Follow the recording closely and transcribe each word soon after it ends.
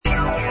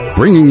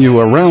bringing you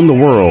around the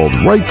world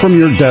right from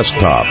your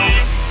desktop.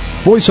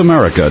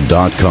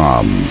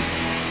 VoiceAmerica.com.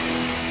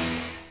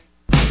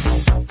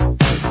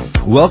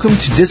 Welcome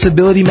to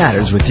Disability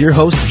Matters with your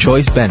host,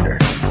 Joyce Bender.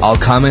 All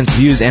comments,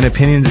 views, and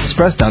opinions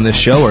expressed on this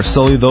show are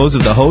solely those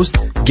of the host,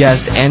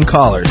 guest, and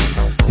callers.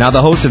 Now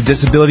the host of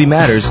Disability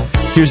Matters,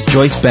 here's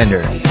Joyce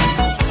Bender.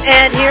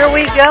 And here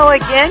we go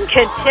again,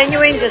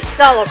 continuing to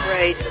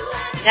celebrate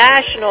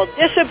National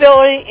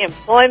Disability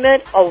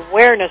Employment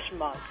Awareness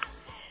Month.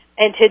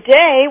 And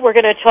today we're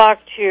going to talk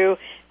to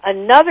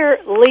another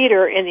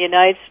leader in the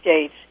United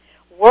States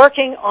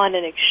working on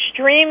an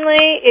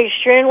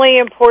extremely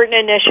important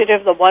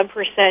initiative, the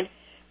 1%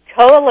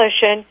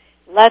 Coalition.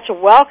 Let's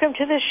welcome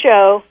to the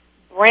show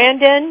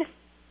Brandon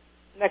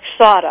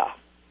Macsata.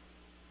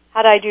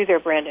 How did I do there,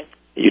 Brandon?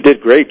 You did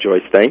great,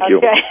 Joyce. Thank you.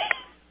 Okay.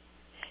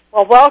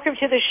 Well, welcome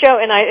to the show.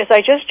 And as I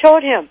just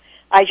told him,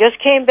 I just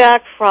came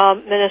back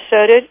from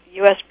Minnesota,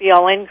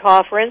 USBLN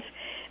conference,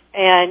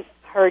 and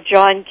heard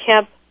John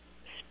Kemp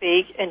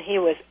speak, and he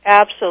was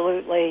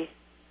absolutely,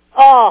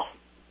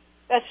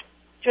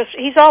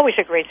 he's always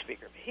a great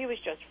speaker, but he was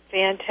just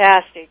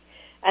fantastic.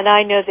 And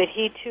I know that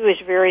he, too, is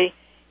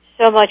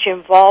so much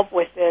involved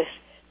with this.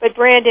 But,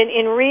 Brandon,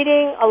 in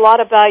reading a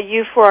lot about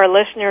you for our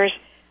listeners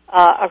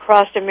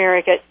across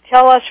America,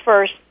 tell us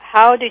first,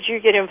 how did you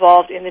get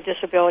involved in the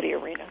disability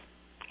arena?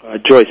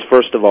 Joyce,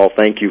 first of all,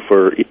 thank you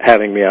for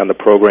having me on the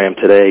program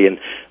today and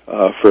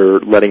for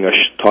letting us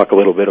talk a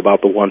little bit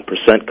about the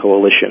 1%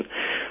 Coalition.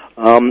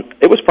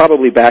 It was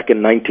probably back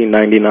in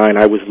 1999.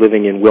 I was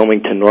living in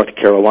Wilmington, North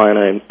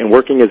Carolina, and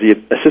working as the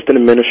assistant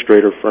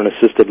administrator for an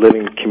assisted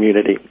living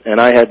community.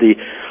 And I had the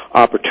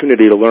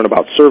opportunity to learn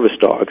about service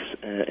dogs,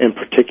 in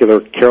particular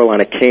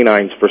Carolina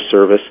Canines for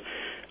Service,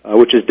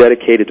 which is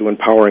dedicated to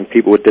empowering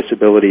people with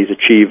disabilities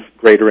achieve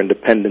greater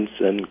independence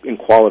and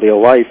quality of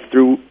life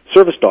through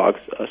service dogs,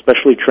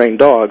 especially trained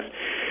dogs.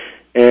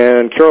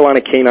 And Carolina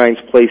Canines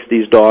placed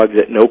these dogs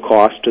at no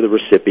cost to the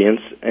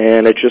recipients,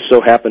 and it just so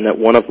happened that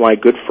one of my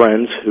good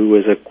friends, who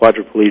is a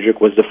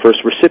quadriplegic, was the first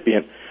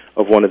recipient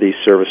of one of these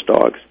service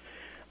dogs.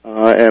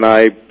 And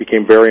I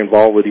became very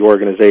involved with the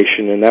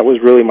organization, and that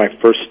was really my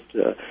first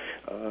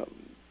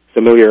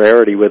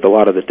familiarity with a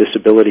lot of the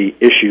disability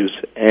issues.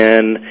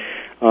 And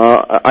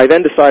I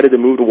then decided to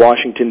move to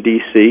Washington,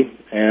 D.C.,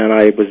 and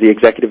I was the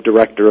executive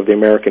director of the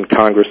American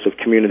Congress of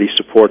Community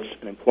Supports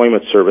and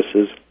Employment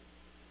Services,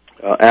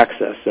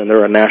 Access, and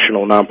they're a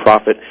national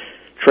nonprofit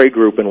trade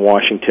group in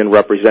Washington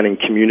representing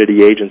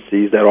community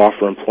agencies that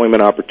offer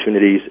employment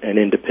opportunities and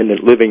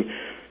independent living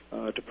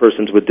to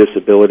persons with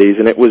disabilities.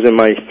 And it was in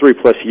my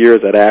 3+ years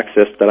at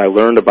Access that I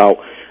learned about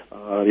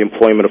the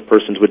employment of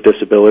persons with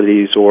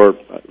disabilities, or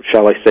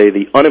shall I say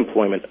the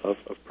unemployment of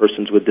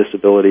persons with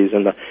disabilities,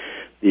 and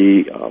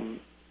the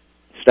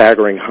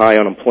staggering high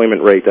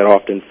unemployment rate that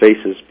often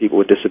faces people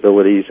with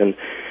disabilities. And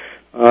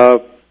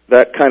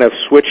that kind of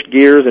switched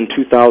gears in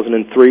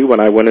 2003 when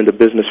I went into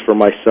business for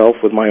myself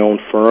with my own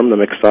firm, the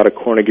Macsata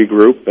Carnegie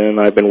Group, and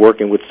I've been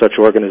working with such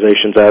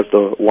organizations as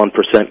the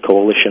 1%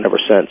 Coalition ever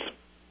since.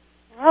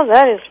 Oh,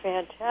 that is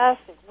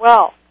fantastic.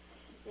 Well,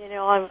 you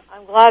know,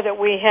 I'm glad that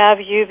we have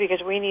you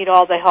because we need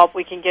all the help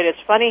we can get.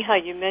 It's funny how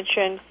you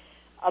mentioned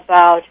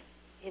about,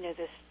 you know,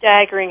 the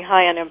staggering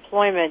high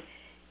unemployment.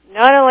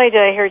 Not only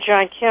did I hear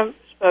John Kemp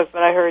spoke,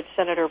 but I heard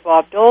Senator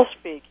Bob Dole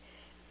speak.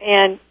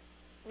 And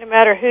no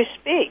matter who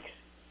speaks,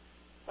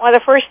 one of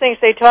the first things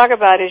they talk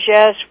about is,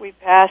 yes, we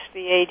passed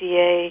the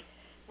ADA,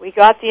 we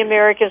got the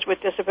Americans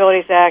with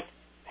Disabilities Act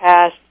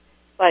passed,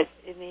 but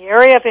in the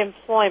area of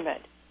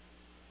employment,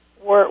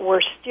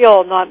 we're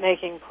still not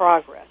making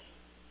progress.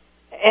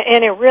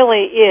 And it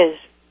really is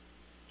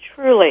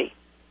truly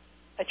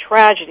a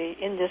tragedy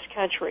in this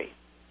country,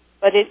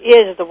 but it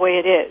is the way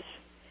it is.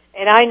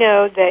 And I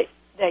know that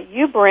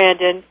you,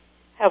 Brandon,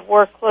 have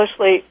worked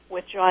closely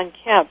with John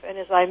Kemp, and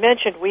as I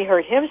mentioned, we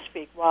heard him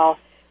speak while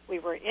we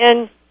were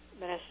in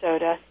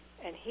Minnesota,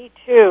 and he,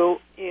 too,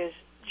 is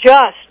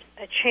just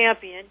a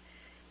champion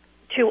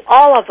to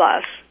all of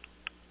us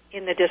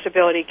in the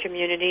disability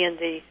community and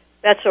the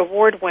Betts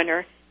Award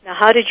winner. Now,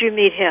 how did you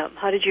meet him?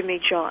 How did you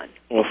meet John?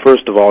 Well,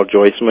 first of all,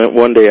 Joyce,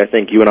 one day I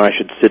think you and I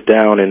should sit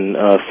down and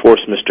force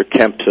Mr.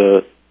 Kemp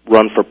to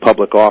run for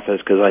public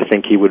office, because I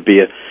think he would be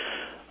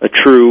a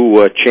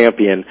true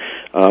champion,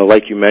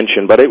 like you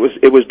mentioned. But it was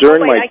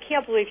during I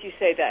can't believe you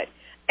say that.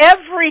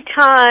 Every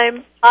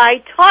time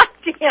I talk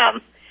to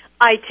him,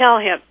 I tell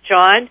him,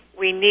 John,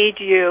 we need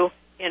you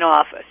in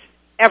office.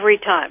 Every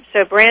time.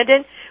 So,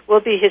 Brandon,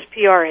 we'll be his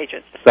PR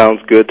agent.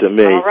 Sounds good to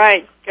me. All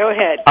right. Go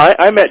ahead.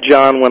 I met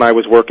John when I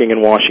was working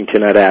in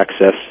Washington at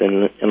Access,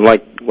 and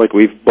like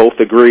we've both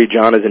agreed,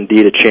 John is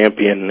indeed a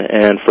champion,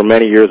 and for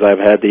many years I've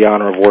had the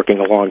honor of working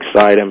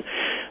alongside him.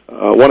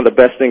 One of the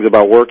best things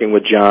about working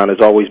with John is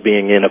always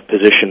being in a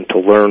position to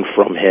learn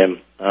from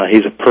him.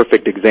 He's a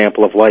perfect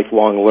example of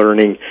lifelong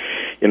learning.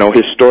 You know,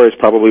 his story is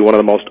probably one of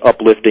the most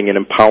uplifting and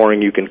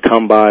empowering you can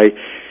come by.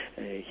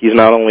 He's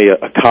not only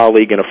a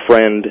colleague and a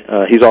friend,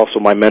 he's also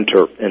my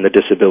mentor in the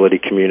disability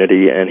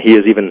community, and he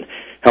has even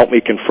helped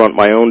me confront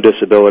my own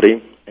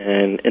disability.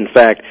 And, in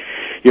fact,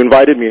 You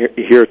invited me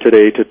here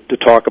today to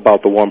talk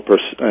about the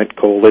 1%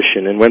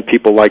 Coalition, and when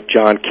people like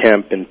John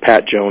Kemp and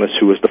Pat Jonas,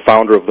 who is the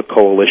founder of the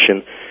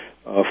coalition,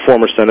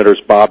 former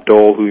Senators Bob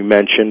Dole, who we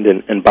mentioned,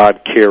 and Bob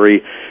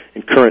Kerrey,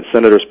 and current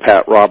Senators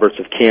Pat Roberts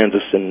of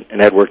Kansas and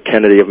Edward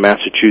Kennedy of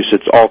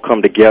Massachusetts all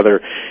come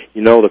together,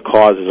 you know the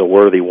cause is a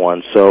worthy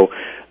one. So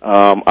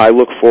I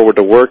look forward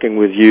to working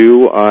with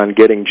you on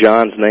getting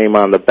John's name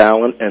on the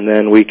ballot, and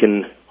then we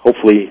can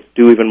hopefully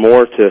do even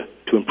more to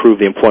improve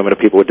the employment of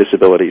people with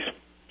disabilities.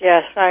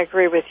 Yes, I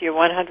agree with you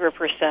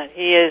 100%.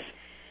 He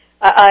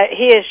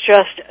is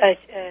just a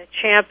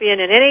champion,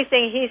 and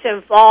anything he's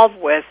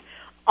involved with,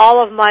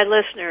 all of my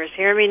listeners,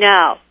 hear me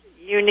now,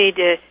 you need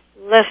to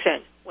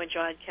listen when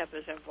John Kemp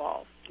is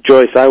involved.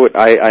 Joyce,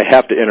 I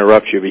have to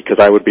interrupt you because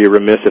I would be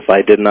remiss if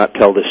I did not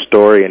tell this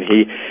story, and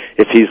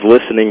if he's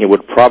listening, it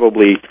would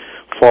probably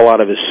fall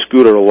out of his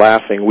scooter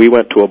laughing. We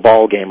went to a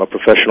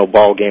professional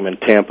ball game in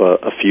Tampa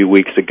a few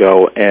weeks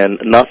ago,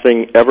 and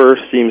nothing ever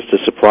seems to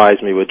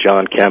surprise me with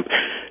John Kemp.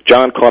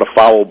 John caught a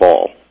foul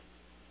ball.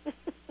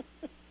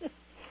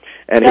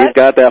 And he's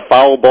got that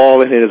foul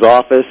ball in his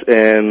office,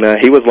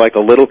 and he was like a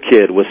little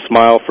kid with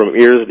smile from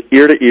ear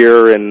to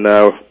ear, and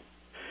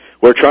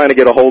we're trying to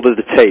get a hold of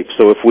the tape.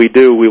 So if we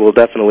do, we will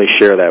definitely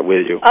share that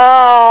with you.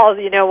 Oh,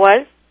 you know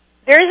what?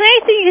 There's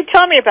anything you can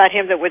tell me about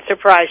him that would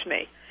surprise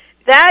me.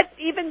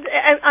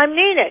 I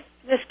mean it.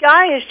 This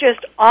guy is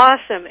just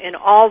awesome in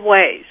all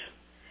ways.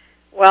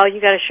 Well, you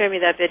got to show me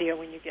that video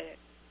when you get it.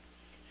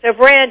 So,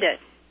 Brandon,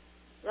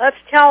 let's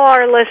tell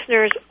our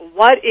listeners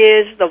what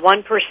is the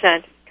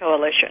 1%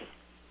 Coalition.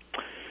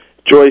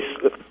 Joyce,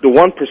 the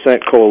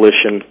 1%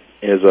 Coalition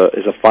is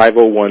a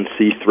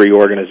 501c3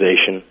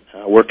 organization.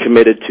 We're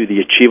committed to the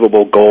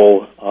achievable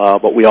goal,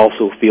 but we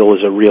also feel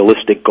is a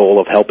realistic goal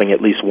of helping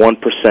at least 1%,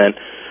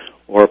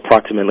 or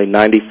approximately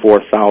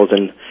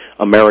 94,000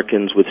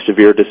 Americans with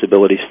severe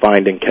disabilities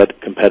find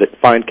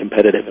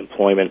competitive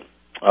employment.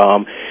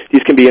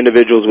 These can be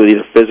individuals with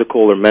either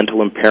physical or mental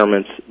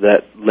impairments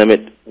that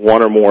limit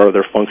one or more of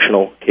their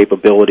functional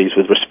capabilities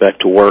with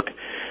respect to work.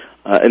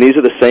 And these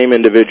are the same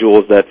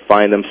individuals that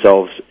find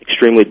themselves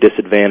extremely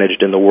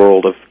disadvantaged in the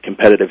world of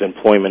competitive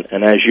employment.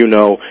 And as you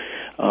know,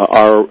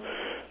 our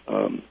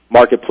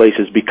marketplace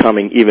is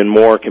becoming even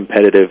more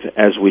competitive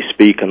as we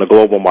speak in the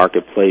global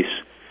marketplace.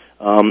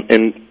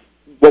 And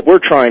what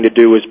we're trying to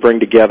do is bring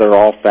together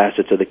all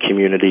facets of the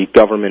community,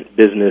 government,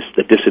 business,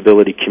 the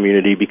disability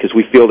community, because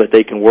we feel that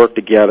they can work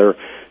together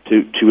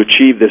to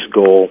achieve this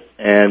goal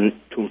and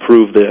to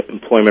improve the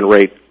employment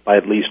rate by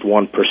at least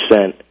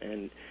 1%.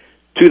 And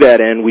to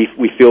that end,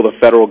 we feel the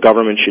federal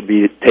government should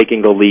be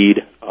taking the lead,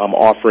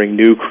 offering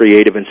new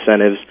creative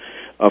incentives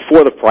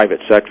for the private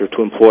sector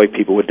to employ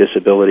people with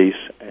disabilities.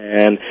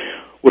 And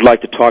would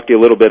like to talk to you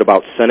a little bit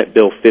about Senate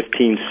Bill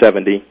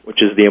 1570,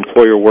 which is the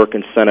Employer Work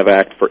Incentive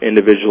Act for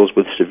individuals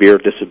with severe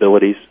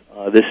disabilities.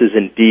 This is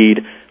indeed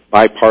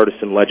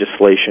bipartisan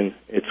legislation.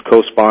 It's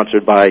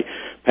co-sponsored by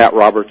Pat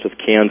Roberts of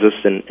Kansas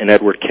and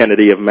Edward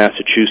Kennedy of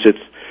Massachusetts,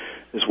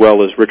 as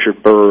well as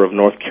Richard Burr of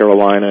North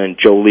Carolina and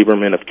Joe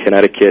Lieberman of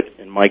Connecticut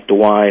and Mike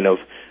DeWine of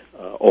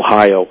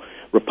Ohio,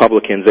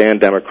 Republicans and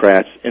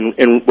Democrats.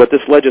 And what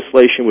this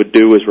legislation would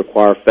do is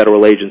require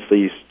federal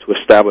agencies to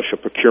establish a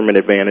procurement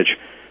advantage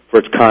for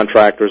its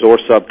contractors or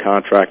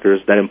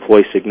subcontractors that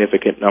employ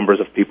significant numbers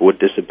of people with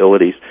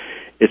disabilities.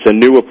 It's a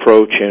new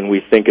approach, and we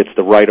think it's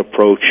the right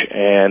approach,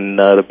 and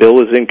the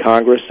bill is in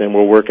Congress, and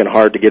we're working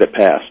hard to get it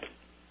passed.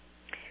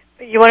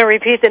 You want to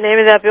repeat the name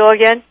of that bill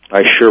again?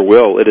 I sure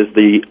will. It is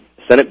the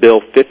Senate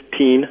Bill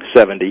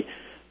 1570,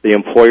 the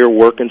Employer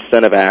Work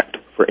Incentive Act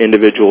for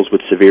individuals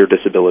with severe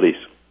disabilities.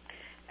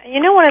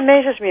 You know what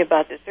amazes me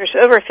about this? There's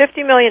over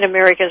 50 million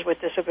Americans with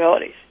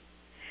disabilities.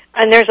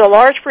 And there's a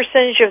large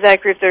percentage of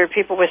that group that are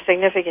people with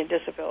significant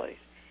disabilities.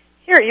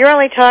 Here, you're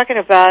only talking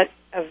about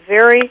a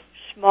very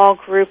small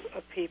group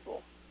of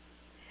people.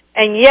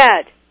 And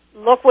yet,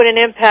 look what an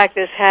impact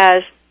this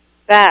has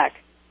back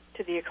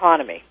to the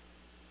economy.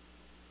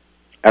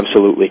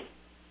 Absolutely.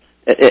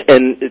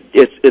 And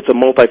it's a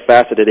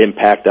multifaceted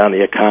impact on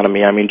the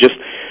economy. I mean, just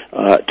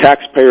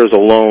taxpayers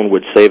alone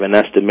would save an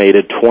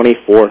estimated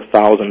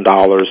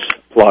 $24,000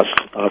 plus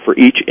for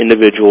each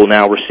individual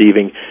now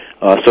receiving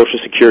Social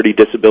Security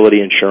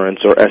Disability Insurance,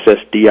 or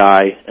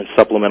SSDI, and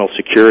Supplemental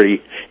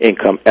Security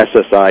Income,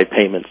 SSI,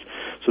 payments.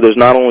 So there's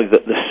not only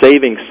the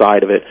savings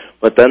side of it,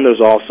 but then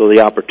there's also the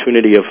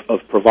opportunity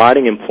of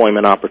providing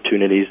employment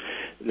opportunities.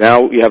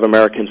 Now you have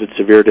Americans with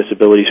severe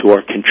disabilities who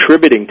are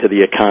contributing to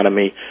the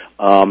economy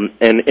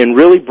and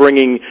really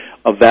bringing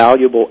a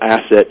valuable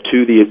asset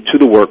to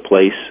the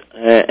workplace.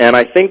 And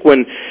I think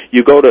when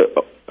you go to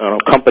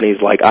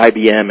companies like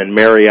IBM and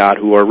Marriott,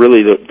 who are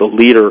really the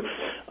leader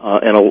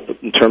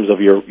in terms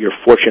of your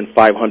Fortune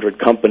 500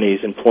 companies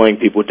employing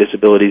people with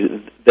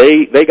disabilities,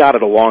 they got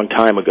it a long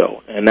time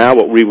ago. And now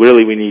what we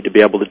need to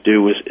be able to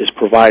do is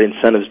provide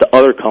incentives to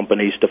other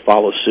companies to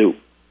follow suit.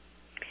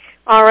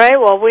 All right,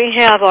 well, we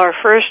have our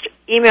first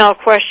email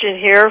question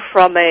here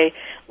from a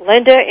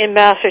Linda in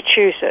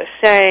Massachusetts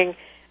saying,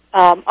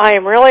 I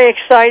am really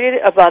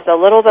excited about the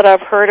little that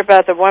I've heard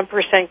about the 1%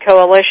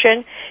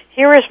 Coalition.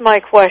 Here is my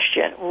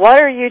question.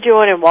 What are you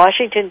doing in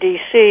Washington,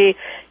 D.C.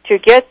 to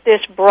get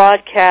this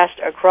broadcast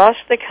across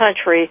the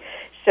country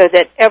so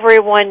that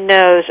everyone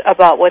knows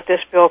about what this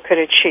bill could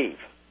achieve?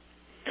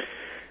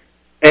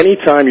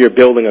 Anytime you're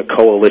building a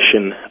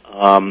coalition,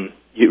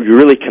 you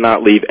really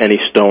cannot leave any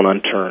stone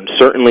unturned.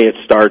 Certainly it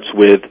starts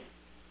with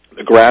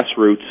the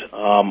grassroots.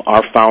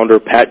 Our founder,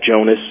 Pat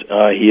Jonas,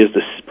 he is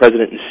the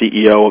president and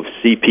CEO of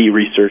CP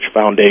Research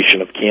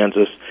Foundation of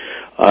Kansas.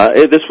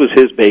 This was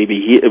his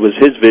baby. It was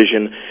his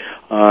vision.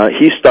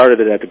 He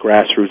started it at the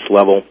grassroots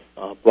level,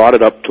 brought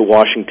it up to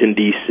Washington,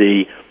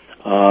 D.C.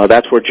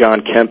 That's where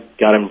John Kemp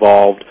got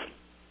involved.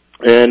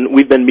 And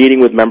we've been meeting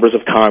with members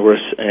of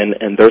Congress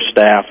and their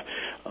staff.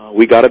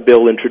 We got a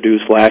bill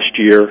introduced last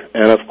year.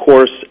 And, of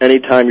course,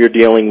 anytime you're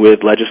dealing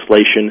with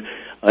legislation,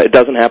 it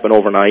doesn't happen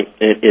overnight.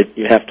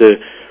 You have to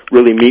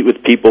really meet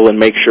with people and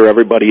make sure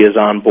everybody is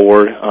on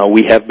board.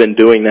 We have been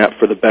doing that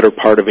for the better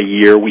part of a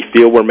year. We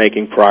feel we're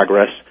making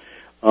progress.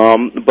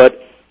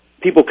 But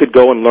people could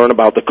go and learn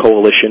about the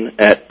coalition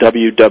at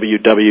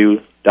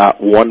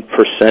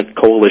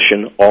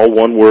www.1%coalition, all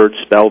one word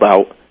spelled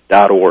out,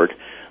 .org.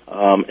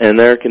 And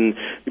there can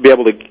be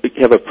able to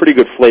have a pretty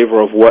good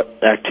flavor of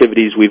what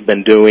activities we've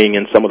been doing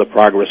and some of the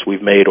progress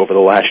we've made over the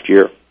last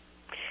year.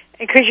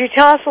 And could you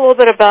tell us a little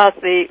bit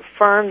about the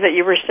firm that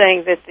you were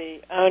saying that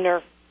the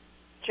owner,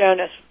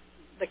 Jonas,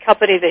 the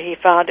company that he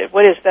founded,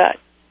 what is that?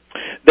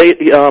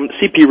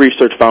 CP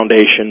Research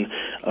Foundation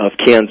of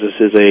Kansas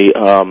is a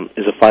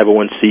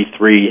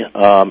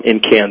 501c3 in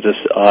Kansas.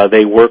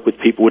 They work with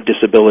people with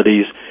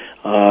disabilities.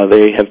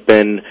 They have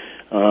been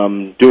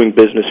doing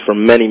business for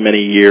many,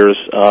 many years.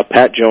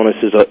 Pat Jonas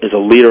is a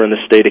leader in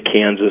the state of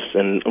Kansas,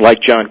 and like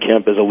John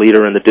Kemp, is a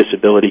leader in the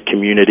disability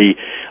community.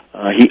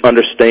 He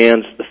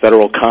understands the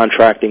federal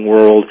contracting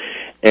world,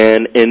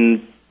 and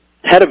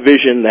had a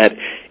vision that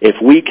if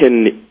we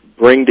can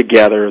bring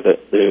together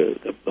the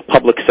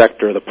public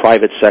sector, the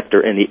private sector,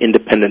 and the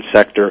independent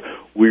sector,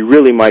 we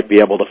really might be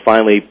able to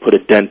finally put a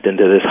dent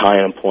into this high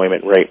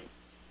unemployment rate.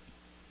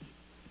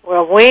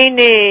 Well, we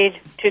need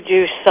to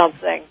do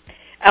something.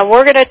 And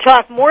we're going to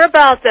talk more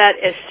about that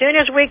as soon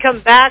as we come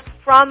back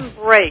from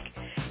break.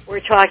 We're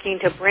talking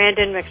to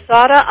Brandon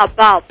Macsata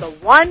about the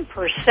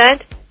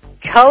 1%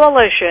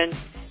 Coalition.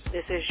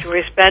 This is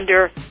Joyce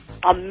Bender,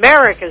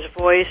 America's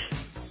Voice,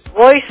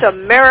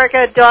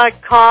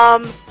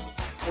 voiceamerica.com,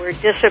 where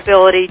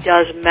disability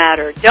does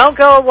matter. Don't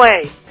go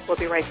away. We'll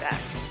be right back.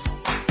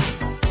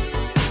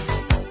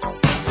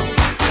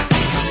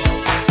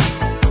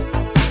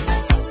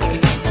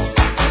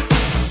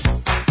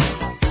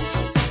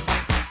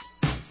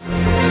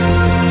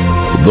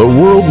 The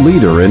world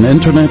leader in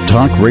Internet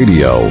Talk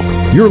Radio.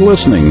 You're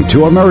listening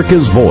to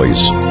America's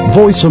Voice,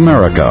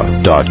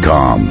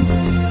 voiceamerica.com.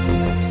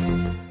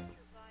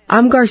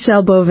 I'm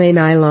Garcelle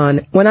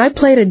Beauvais-Nylon. When I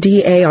played a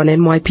DA on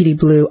NYPD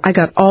Blue, I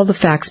got all the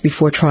facts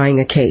before trying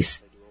a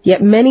case.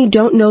 Yet many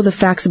don't know the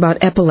facts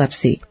about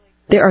epilepsy.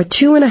 There are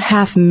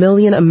 2.5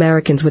 million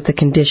Americans with the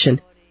condition,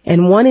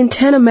 and 1 in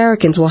 10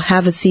 Americans will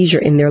have a seizure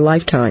in their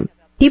lifetime.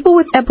 People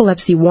with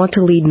epilepsy want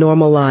to lead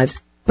normal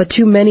lives, but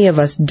too many of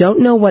us don't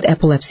know what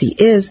epilepsy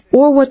is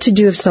or what to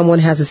do if someone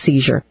has a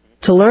seizure.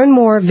 To learn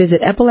more,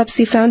 visit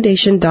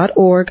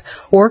epilepsyfoundation.org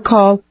or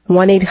call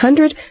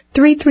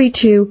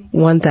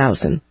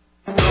 1-800-332-1000.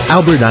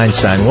 Albert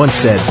Einstein once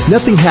said,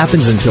 "Nothing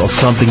happens until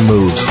something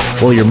moves."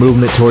 Well, your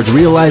movement towards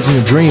realizing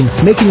a dream,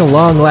 making a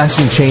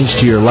long-lasting change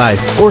to your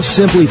life, or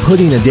simply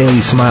putting a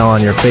daily smile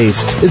on your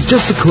face is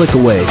just a click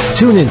away.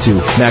 Tune into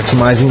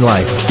Maximizing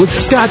Life with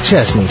Scott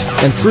Chesney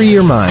and free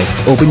your mind,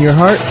 open your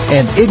heart,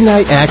 and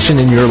ignite action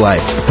in your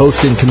life.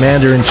 Host and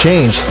commander in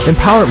change,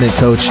 empowerment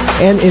coach,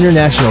 and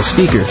international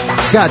speaker,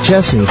 Scott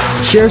Chesney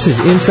shares his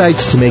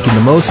insights to making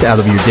the most out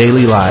of your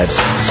daily lives.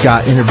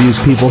 Scott interviews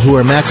people who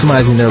are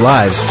maximizing their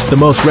lives, the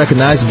most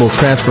recognizable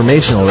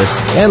transformationalists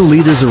and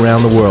leaders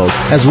around the world,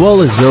 as well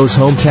as those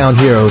hometown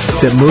heroes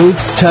that move,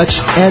 touch,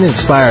 and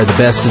inspire the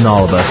best in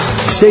all of us.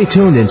 Stay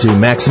tuned into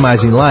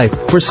Maximizing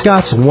Life for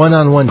Scott's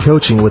one-on-one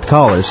coaching with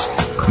callers.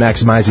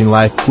 Maximizing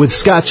Life with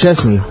Scott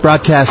Chesney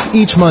broadcasts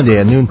each Monday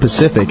at noon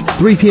Pacific,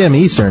 3 p.m.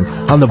 Eastern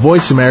on the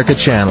Voice America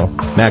channel.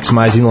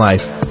 Maximizing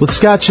Life with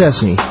Scott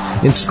Chesney,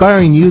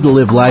 inspiring you to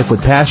live life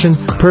with passion,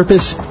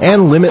 purpose,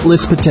 and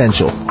limitless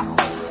potential.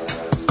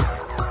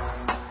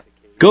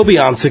 Go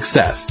beyond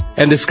success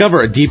and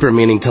discover a deeper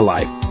meaning to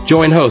life.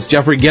 Join host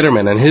Jeffrey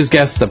Gitterman and his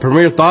guests, the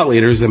premier thought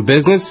leaders in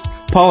business,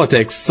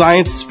 politics,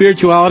 science,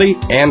 spirituality,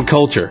 and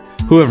culture,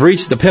 who have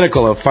reached the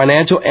pinnacle of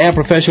financial and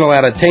professional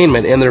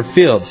attainment in their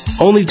fields,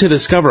 only to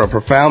discover a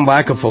profound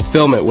lack of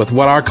fulfillment with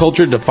what our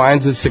culture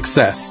defines as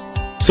success.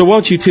 So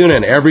won't you tune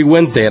in every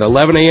Wednesday at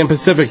 11 a.m.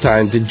 Pacific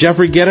Time to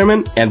Jeffrey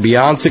Gitterman and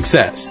Beyond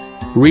Success,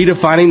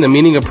 redefining the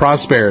meaning of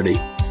prosperity,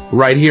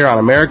 right here on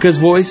America's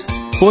Voice,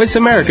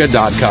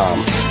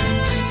 voiceamerica.com.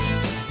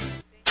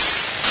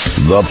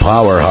 The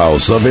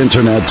powerhouse of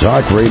Internet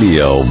Talk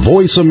Radio,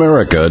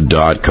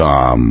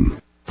 voiceamerica.com.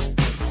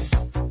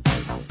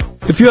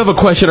 If you have a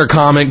question or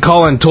comment,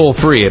 call in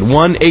toll-free at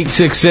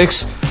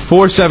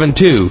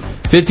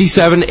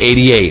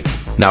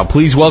 1-866-472-5788. Now,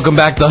 please welcome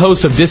back the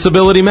host of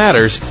Disability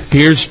Matters.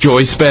 Here's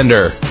Joyce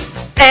Bender.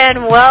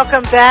 And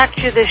welcome back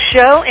to the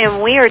show,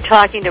 and we are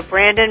talking to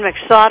Brandon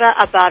Macsata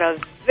about a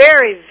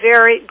very,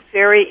 very,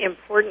 very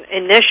important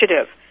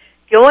initiative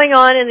going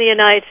on in the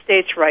United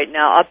States right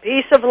now, a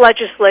piece of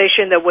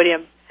legislation that would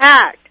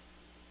impact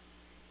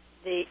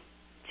the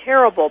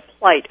terrible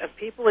plight of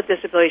people with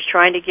disabilities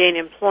trying to gain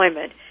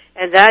employment,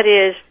 and that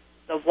is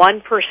the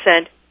 1%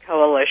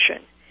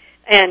 Coalition.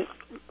 And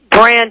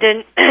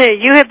Brandon,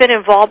 you have been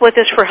involved with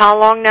this for how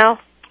long now?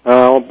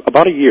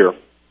 About a year.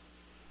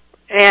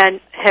 And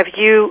have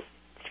you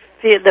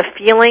the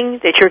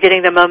feeling that you're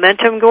getting the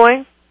momentum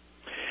going?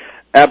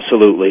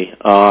 Absolutely.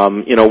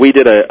 We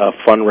did a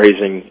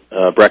fundraising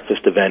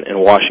breakfast event in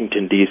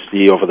Washington,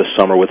 D.C. over the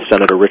summer with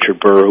Senator Richard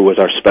Burr, who was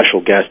our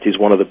special guest. He's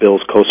one of the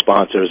bill's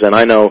co-sponsors. And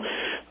I know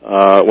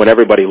when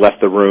everybody left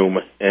the room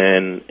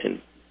and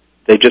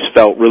they just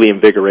felt really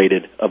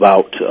invigorated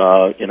about,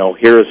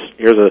 here's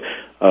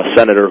a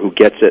senator who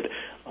gets it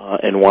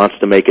and wants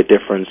to make a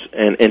difference.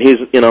 And he's,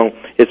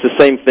 it's the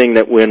same thing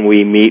that when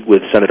we meet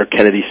with Senator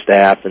Kennedy's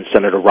staff and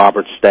Senator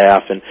Roberts'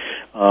 staff, and,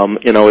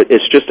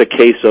 it's just a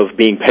case of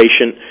being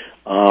patient,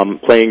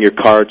 playing your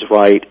cards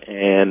right,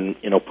 and,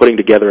 putting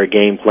together a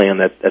game plan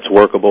that's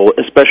workable,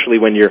 especially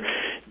when you're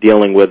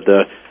dealing with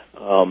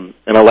an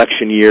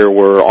election year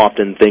where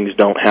often things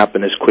don't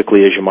happen as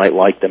quickly as you might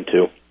like them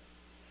to.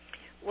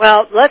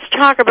 Well, let's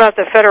talk about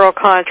the federal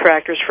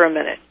contractors for a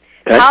minute.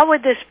 Okay. How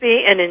would this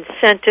be an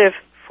incentive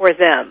for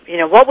them?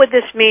 What would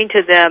this mean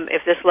to them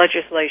if this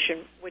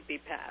legislation would be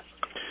passed?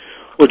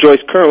 Well,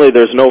 Joyce, currently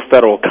there's no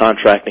federal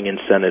contracting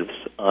incentives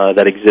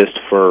that exist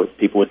for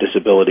people with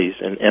disabilities,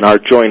 and our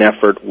joint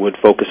effort would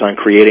focus on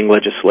creating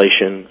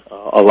legislation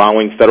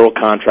allowing federal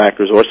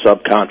contractors or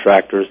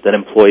subcontractors that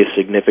employ a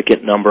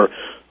significant number of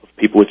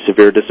people with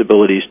severe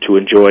disabilities to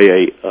enjoy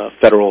a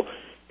federal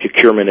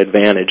procurement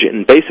advantage.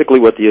 And basically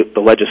what the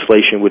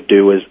legislation would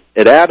do is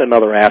it add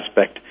another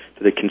aspect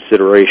to the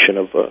consideration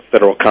of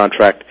federal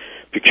contract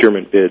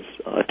procurement bids.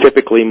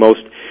 Typically,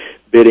 most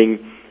bidding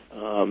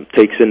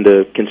takes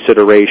into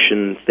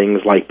consideration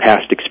things like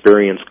past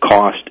experience,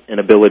 cost, and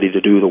ability to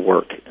do the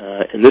work.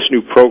 And this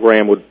new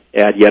program would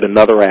add yet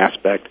another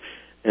aspect,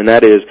 and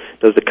that is,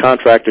 does the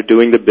contractor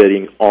doing the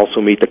bidding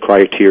also meet the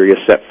criteria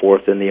set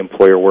forth in the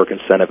Employer Work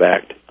Incentive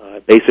Act?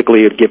 Basically,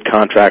 it would give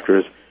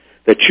contractors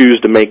that choose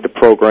to make the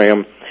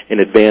program an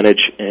advantage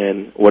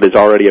in what is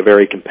already a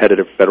very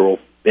competitive federal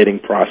bidding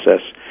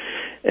process.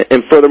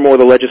 And furthermore,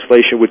 the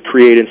legislation would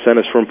create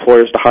incentives for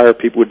employers to hire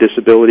people with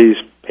disabilities,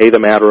 pay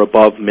them at or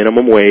above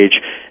minimum wage,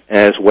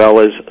 as well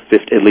as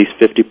at least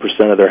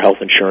 50% of their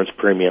health insurance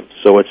premium.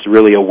 So it's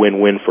really a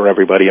win-win for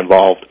everybody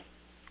involved.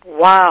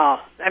 Wow.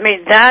 I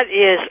mean, that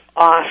is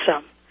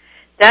awesome.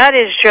 That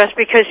is just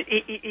because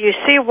you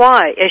see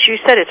why. As you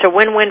said, it's a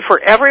win-win for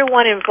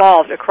everyone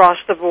involved across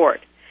the board.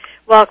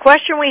 Well, a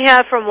question we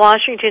have from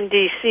Washington,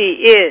 D.C.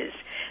 is,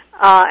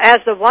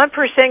 as the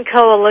 1%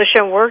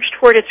 Coalition works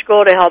toward its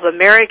goal to help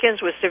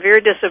Americans with severe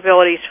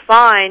disabilities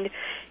find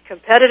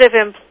competitive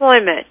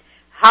employment,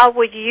 how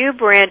would you,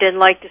 Brandon,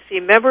 like to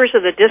see members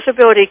of the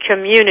disability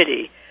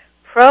community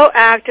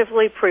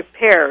proactively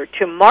prepare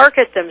to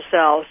market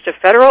themselves to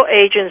federal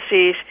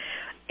agencies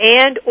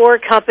and or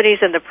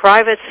companies in the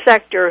private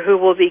sector who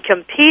will be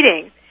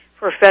competing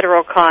for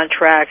federal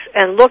contracts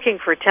and looking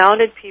for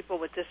talented people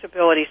with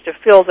disabilities to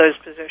fill those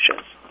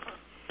positions?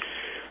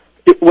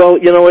 Well,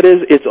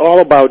 it's all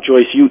about,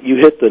 Joyce, you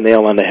hit the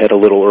nail on the head a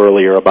little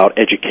earlier about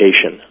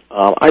education.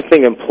 I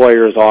think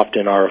employers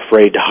often are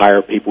afraid to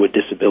hire people with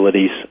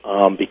disabilities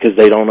because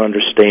they don't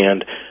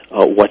understand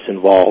what's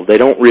involved. They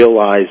don't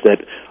realize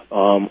that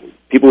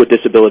people with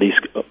disabilities,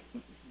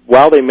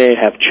 while they may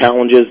have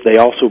challenges, they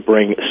also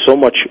bring so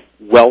much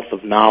wealth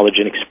of knowledge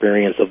and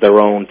experience of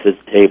their own to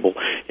the table.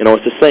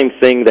 It's the same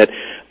thing that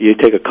you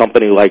take a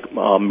company like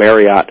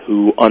Marriott,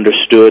 who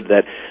understood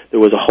that there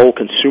was a whole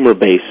consumer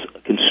base,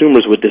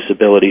 consumers with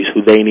disabilities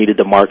who they needed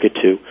to market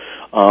to.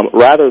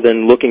 Rather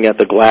than looking at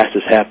the glass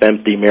as half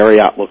empty,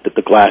 Marriott looked at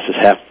the glass as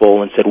half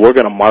full and said, we're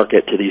going to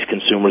market to these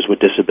consumers with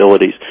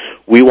disabilities.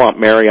 We want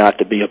Marriott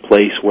to be a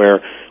place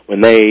where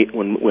when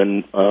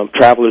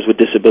travelers with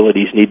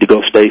disabilities need to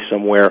go stay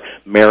somewhere,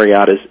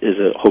 Marriott is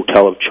a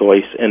hotel of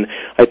choice. And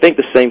I think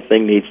the same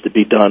thing needs to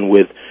be done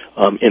with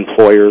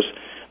employers.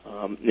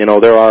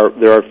 There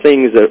are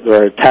things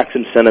there are tax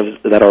incentives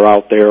that are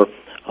out there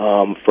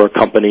for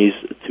companies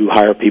to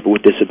hire people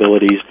with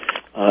disabilities.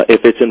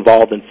 If it's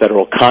involved in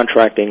federal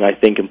contracting, I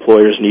think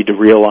employers need to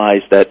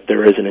realize that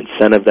there is an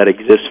incentive that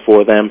exists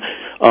for them.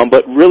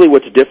 But really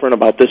what's different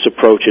about this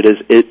approach, it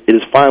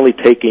is finally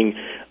taking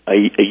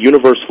a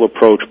universal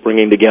approach,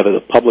 bringing together the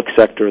public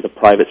sector, the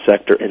private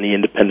sector, and the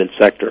independent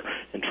sector,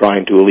 and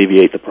trying to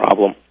alleviate the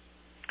problem.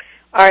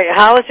 All right,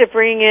 how is it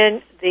bringing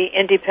in the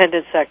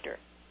independent sector?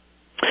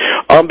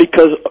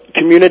 Because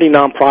community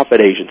nonprofit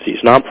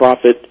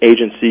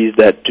agencies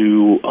that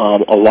do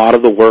a lot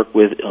of the work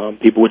with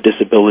people with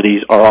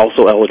disabilities are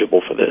also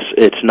eligible for this.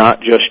 It's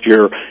not just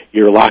your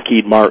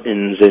Lockheed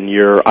Martins and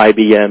your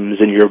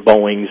IBMs and your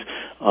Boeings.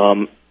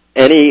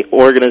 Any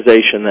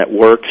organization that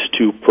works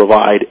to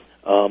provide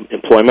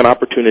employment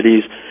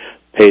opportunities,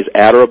 pays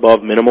at or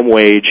above minimum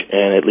wage,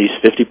 and at least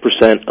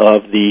 50%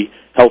 of the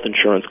health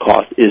insurance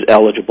cost is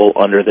eligible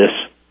under this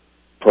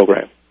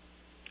program.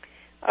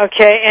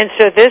 Okay, and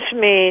so this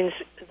means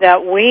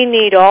that we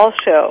need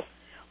also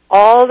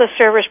all the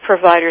service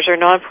providers or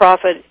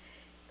nonprofit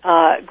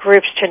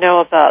groups to know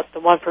about the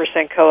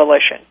 1%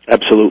 Coalition.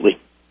 Absolutely.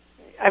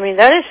 I mean,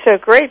 that is so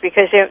great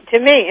because, to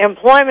me,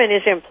 employment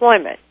is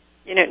employment,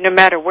 no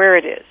matter where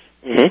it is.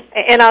 Mm-hmm.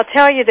 And I'll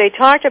tell you, they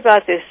talked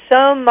about this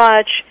so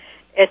much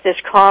at this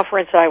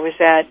conference I was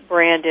at,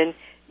 Brandon.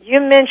 You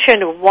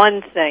mentioned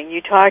one thing.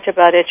 You talked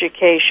about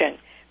education.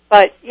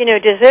 But,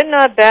 does it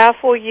not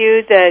baffle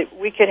you that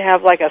we could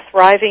have like a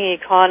thriving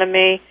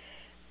economy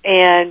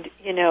and,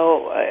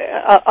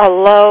 a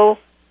low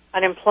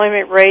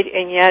unemployment rate,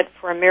 and yet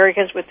for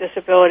Americans with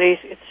disabilities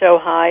it's so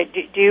high?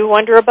 Do you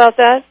wonder about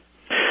that?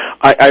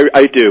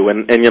 I do.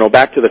 And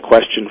back to the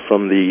question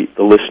from the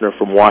listener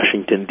from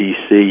Washington,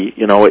 D.C.,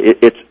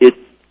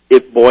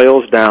 it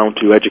boils down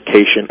to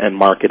education and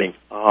marketing.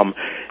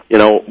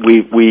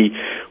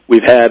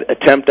 We've had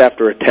attempt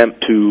after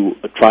attempt to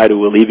try to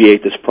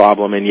alleviate this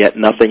problem, and yet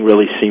nothing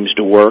really seems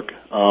to work.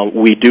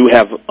 We do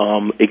have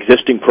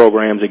existing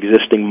programs,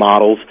 existing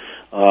models,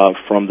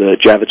 from the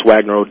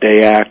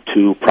Javits-Wagner-O'Day Act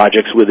to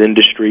projects with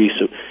industry.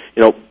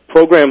 So,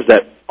 programs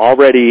that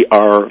already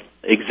are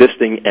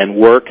existing and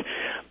work,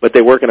 but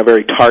they work in a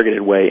very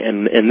targeted way.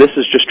 And this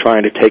is just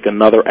trying to take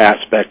another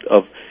aspect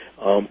of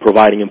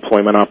providing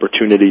employment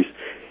opportunities.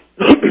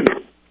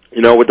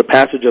 With the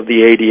passage of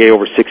the ADA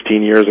over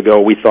 16 years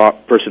ago, we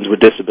thought persons with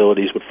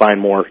disabilities would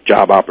find more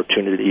job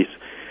opportunities.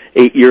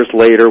 8 years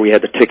later, we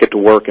had the Ticket to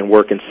Work and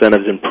Work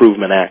Incentives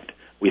Improvement Act.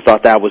 We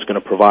thought that was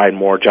going to provide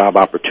more job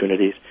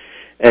opportunities.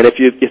 And if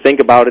you think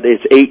about it,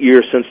 it's 8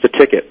 years since the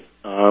ticket,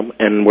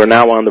 and we're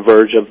now on the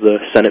verge of the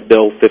Senate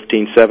Bill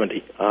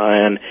 1570.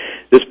 And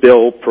this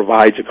bill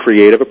provides a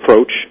creative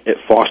approach. It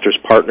fosters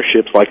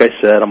partnerships, like I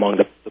said, among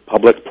the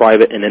public,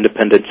 private, and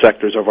independent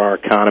sectors of our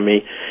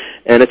economy.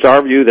 And it's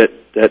our view that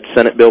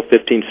Senate Bill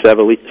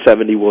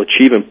 1570 will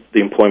achieve the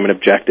employment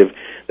objective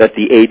that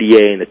the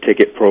ADA and the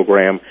ticket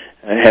program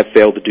have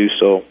failed to do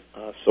so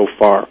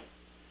far.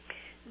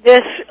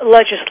 This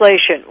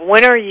legislation,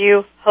 when are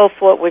you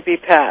hopeful it would be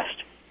passed?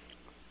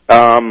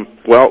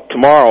 Well,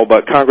 tomorrow,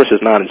 but Congress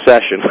is not in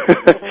session.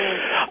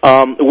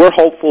 Mm-hmm. We're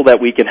hopeful that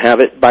we can have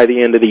it by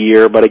the end of the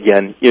year, but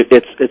again,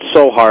 it's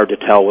so hard to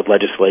tell with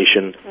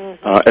legislation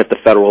at the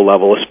federal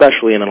level,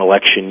 especially in an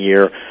election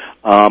year.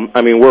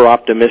 We're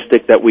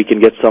optimistic that we can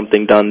get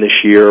something done this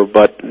year,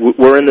 but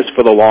we're in this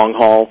for the long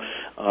haul.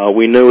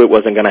 We knew it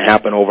wasn't going to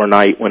happen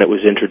overnight when it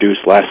was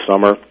introduced last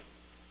summer.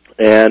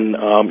 And,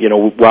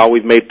 while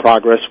we've made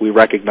progress, we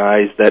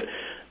recognize that,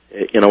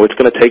 it's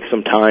going to take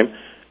some time.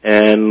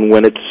 And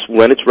when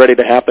it's ready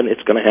to happen,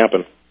 it's going to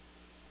happen.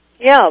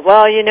 Yeah,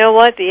 well, you know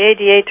what? The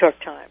ADA took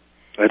time.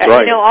 That's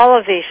right. All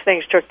of these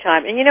things took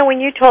time. And, when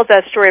you told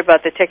that story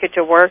about the Ticket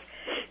to Work,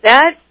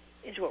 that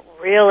is what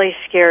really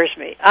scares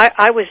me.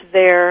 I was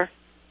there,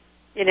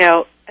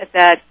 at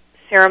that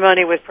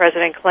ceremony with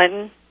President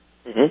Clinton,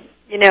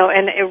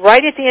 and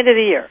right at the end of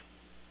the year,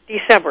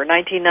 December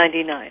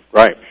 1999.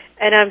 Right.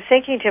 And I'm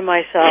thinking to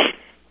myself,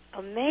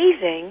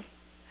 amazing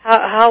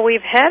how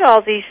we've had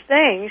all these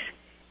things,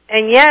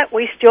 and yet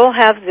we still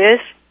have this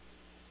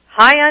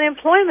high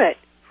unemployment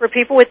for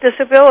people with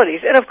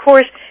disabilities. And, of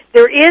course,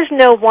 there is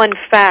no one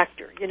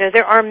factor.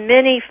 There are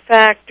many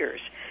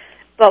factors.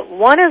 But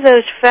one of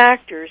those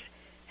factors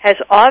has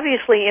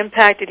obviously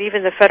impacted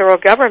even the federal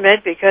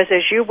government because,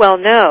 as you well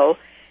know,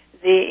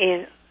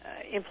 the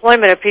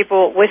employment of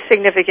people with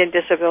significant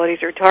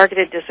disabilities or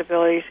targeted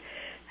disabilities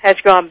has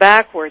gone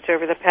backwards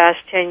over the past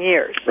 10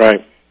 years.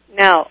 Right.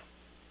 Now,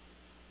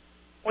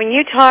 when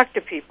you talk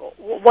to people,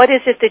 what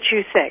is it that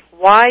you think?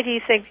 Why do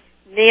you think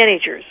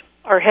managers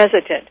are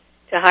hesitant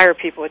to hire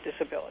people with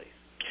disabilities?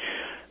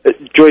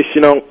 Joyce,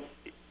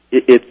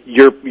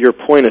 your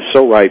point is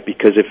so right,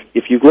 because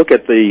if you look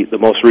at the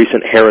most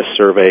recent Harris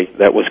survey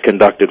that was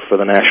conducted for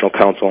the National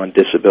Council on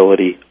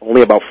Disability,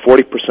 only about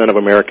 40% of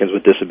Americans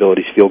with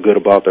disabilities feel good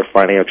about their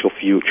financial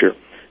future.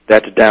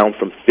 That's down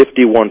from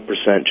 51%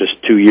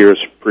 just 2 years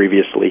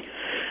previously.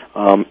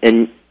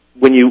 And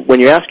when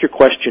you ask your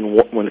question,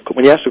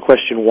 when you ask the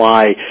question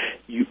why,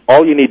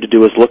 all you need to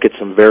do is look at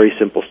some very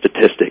simple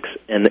statistics,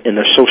 and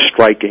they're so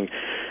striking.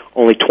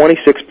 Only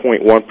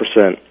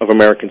 26.1% of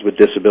Americans with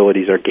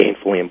disabilities are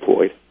gainfully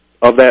employed.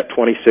 Of that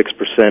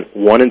 26%,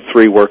 1 in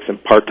 3 works in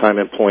part-time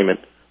employment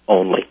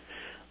only.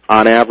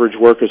 On average,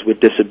 workers with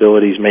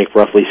disabilities make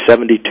roughly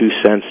 72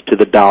 cents to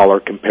the dollar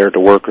compared to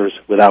workers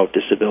without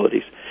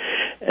disabilities.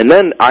 And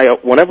then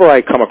whenever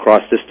I come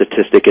across this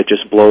statistic, it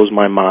just blows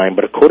my mind.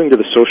 But according to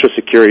the Social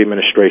Security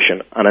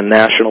Administration, on a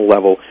national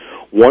level,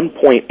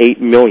 1.8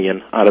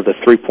 million out of the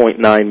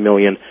 3.9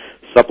 million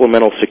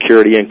supplemental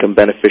security income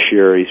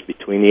beneficiaries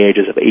between the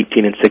ages of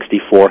 18 and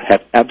 64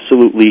 have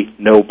absolutely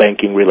no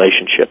banking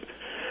relationship.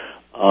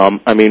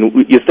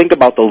 You think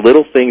about the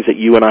little things that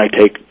you and I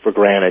take for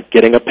granted,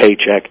 getting a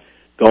paycheck,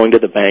 going to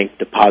the bank,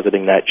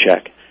 depositing that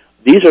check.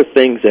 These are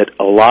things that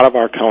a lot of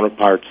our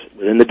counterparts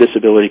within the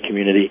disability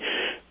community,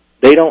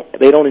 they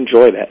don't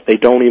enjoy that. They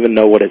don't even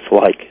know what it's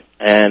like.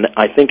 And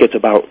I think it's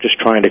about just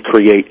trying to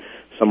create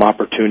some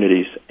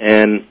opportunities.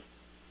 And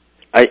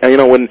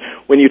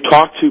when you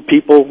talk to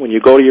people, when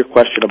you go to your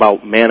question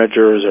about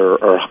managers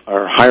or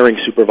hiring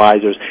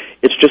supervisors,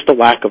 it's just a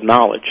lack of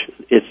knowledge.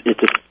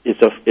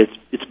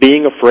 It's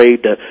being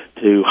afraid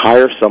to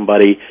hire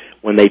somebody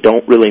when they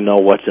don't really know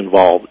what's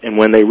involved. And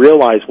when they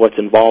realize what's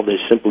involved is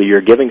simply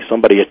you're giving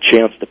somebody a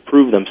chance to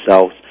prove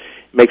themselves,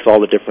 it makes all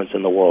the difference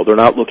in the world. They're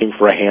not looking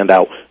for a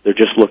handout. They're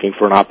just looking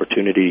for an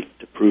opportunity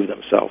to prove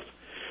themselves.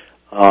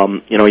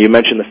 You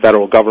mentioned the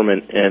federal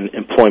government and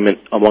employment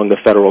among the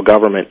federal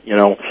government.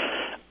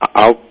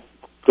 I'll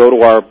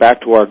go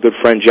back to our good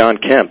friend John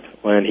Kemp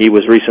when he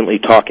was recently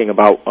talking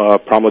about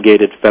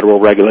promulgated federal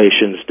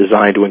regulations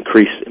designed to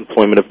increase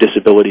employment of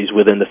disabilities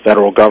within the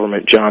federal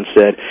government. John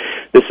said,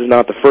 "This is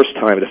not the first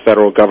time the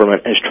federal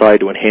government has tried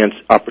to enhance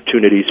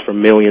opportunities for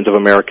millions of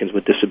Americans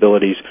with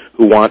disabilities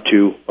who want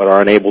to but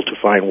are unable to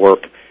find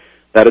work.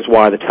 That is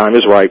why the time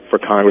is right for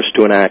Congress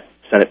to enact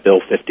Senate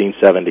Bill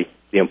 1570,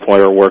 the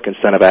Employer Work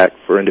Incentive Act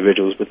for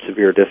individuals with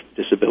severe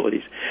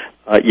disabilities."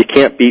 You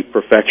can't beat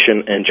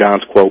perfection, and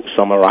John's quote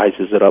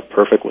summarizes it up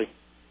perfectly.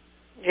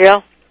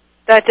 Yeah,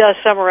 that does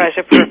summarize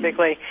it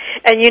perfectly.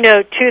 And,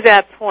 to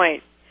that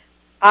point,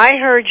 I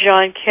heard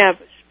John Kemp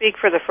speak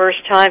for the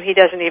first time. He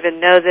doesn't even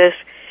know this,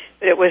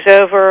 but it was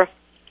over,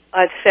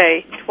 I'd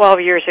say,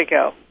 12 years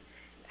ago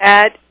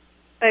at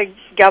a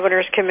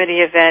governor's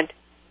committee event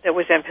that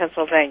was in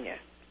Pennsylvania.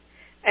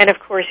 And, of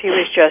course, he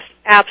was just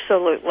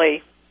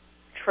absolutely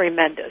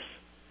tremendous.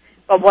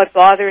 But what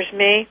bothers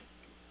me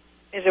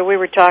is that we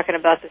were talking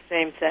about the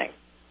same thing.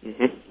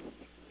 Mm-hmm.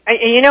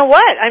 And you know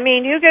what?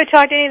 You go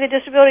talk to any of the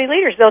disability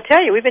leaders, they'll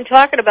tell you, we've been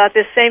talking about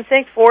this same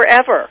thing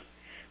forever,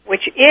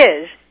 which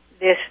is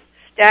this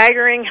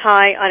staggering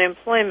high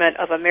unemployment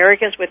of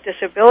Americans with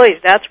disabilities.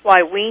 That's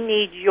why we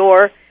need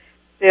your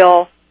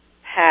bill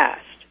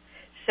passed.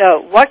 So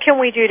what can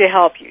we do to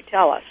help you?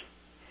 Tell us.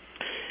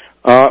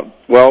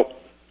 Well,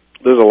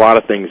 there's a lot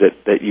of things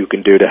that you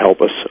can do to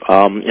help us.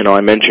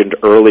 I mentioned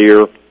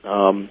earlier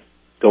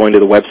going to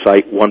the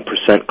website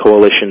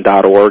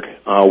 1%coalition.org.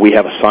 We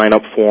have a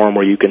sign-up form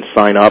where you can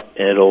sign up.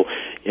 It'll,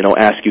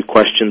 ask you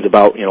questions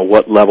about,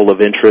 what level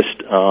of interest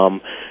do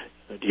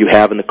you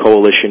have in the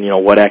coalition?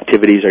 What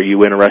activities are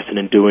you interested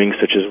in doing,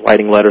 such as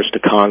writing letters to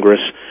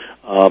Congress,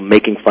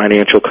 making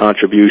financial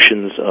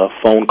contributions,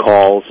 phone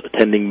calls,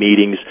 attending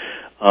meetings.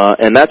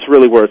 And that's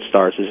really where it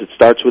starts. It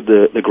starts with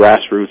the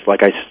grassroots,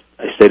 like I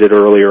stated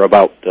earlier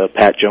about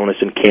Pat Jonas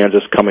in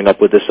Kansas coming up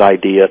with this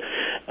idea,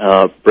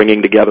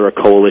 bringing together a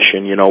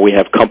coalition. We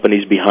have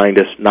companies behind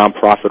us,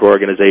 nonprofit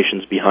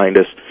organizations behind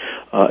us.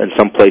 In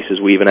some places,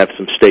 we even have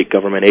some state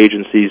government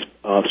agencies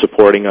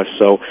supporting us.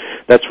 So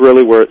that's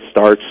really where it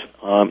starts.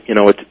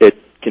 It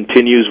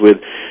continues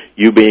with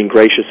you being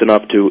gracious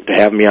enough to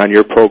have me on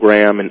your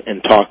program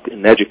and talk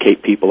and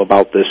educate people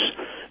about this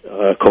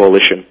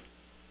coalition.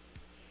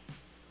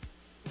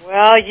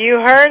 Well,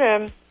 you heard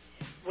him.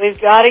 We've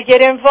got to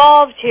get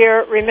involved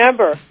here.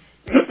 Remember,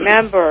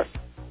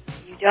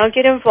 you don't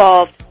get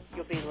involved,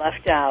 you'll be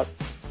left out.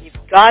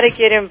 You've got to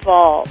get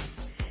involved.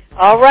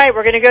 All right,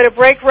 we're going to go to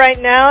break right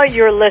now.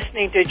 You're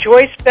listening to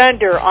Joyce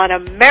Bender on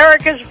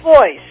America's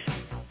Voice,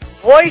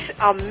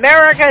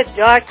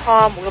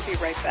 voiceamerica.com. We'll be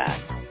right back.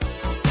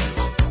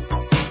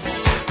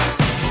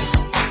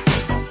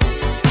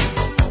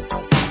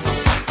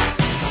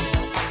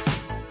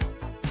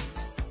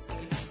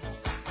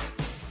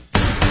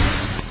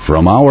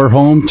 From our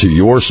home to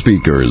your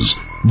speakers,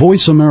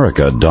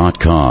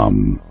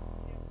 voiceamerica.com.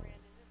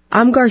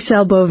 I'm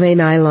Garcelle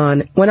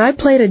Beauvais-Nylon. When I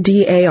played a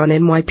DA on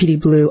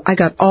NYPD Blue, I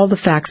got all the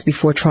facts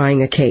before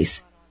trying a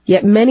case.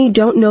 Yet many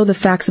don't know the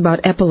facts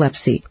about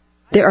epilepsy.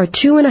 There are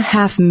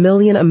 2.5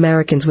 million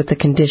Americans with the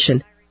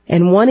condition,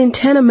 and 1 in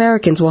 10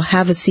 Americans will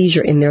have a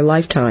seizure in their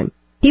lifetime.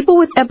 People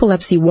with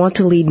epilepsy want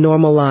to lead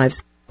normal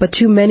lives, but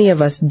too many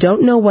of us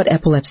don't know what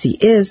epilepsy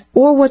is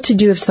or what to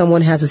do if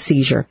someone has a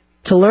seizure.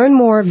 To learn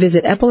more,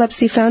 visit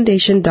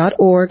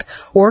epilepsyfoundation.org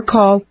or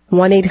call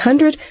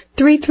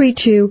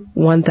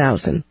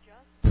 1-800-332-1000.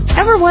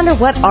 Ever wonder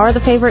what are the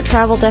favorite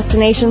travel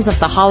destinations of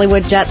the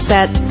Hollywood jet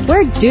set?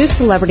 Where do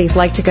celebrities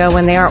like to go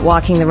when they aren't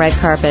walking the red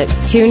carpet?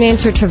 Tune in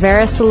to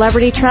Traveras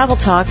Celebrity Travel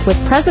Talk with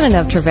President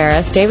of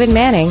Traveras, David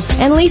Manning,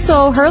 and Lisa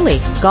O'Hurley,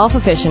 golf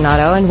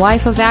aficionado and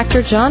wife of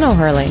actor John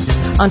O'Hurley.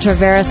 On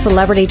Traveras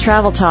Celebrity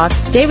Travel Talk,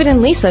 David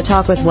and Lisa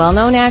talk with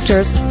well-known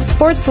actors,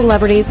 sports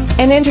celebrities,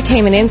 and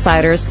entertainment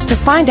insiders to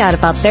find out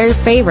about their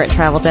favorite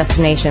travel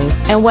destinations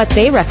and what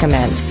they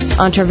recommend.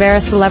 On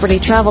Traveras Celebrity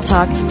Travel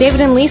Talk, David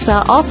and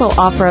Lisa also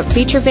offer up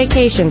feature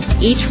vacations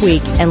each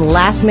week and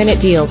last-minute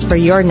deals for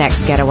your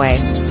next getaway.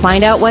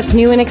 Find out what's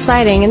new and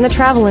exciting in the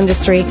travel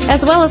industry,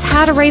 as well as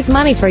how to raise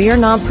money for your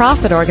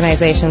nonprofit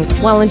organizations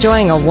while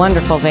enjoying a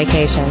wonderful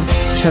vacation.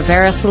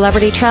 Traveras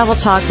Celebrity Travel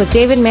Talk with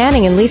David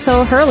Manning and Lisa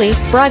O'Hurley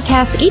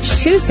broadcasts each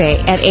Tuesday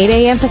at 8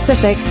 a.m.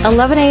 Pacific,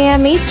 11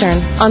 a.m. Eastern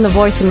on the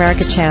Voice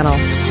America channel.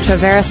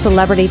 Traveras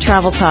Celebrity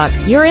Travel Talk,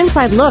 your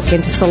inside look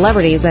into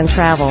celebrities and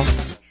travel.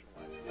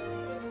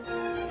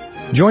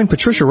 Join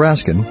Patricia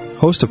Raskin,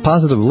 host of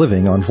Positive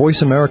Living on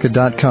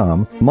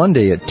VoiceAmerica.com,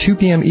 Monday at 2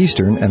 p.m.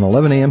 Eastern and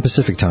 11 a.m.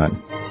 Pacific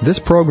Time. This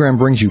program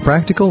brings you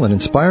practical and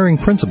inspiring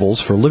principles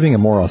for living a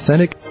more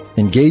authentic,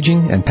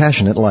 engaging, and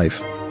passionate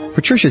life.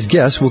 Patricia's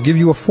guests will give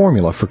you a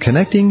formula for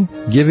connecting,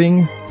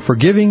 giving,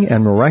 forgiving,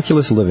 and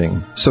miraculous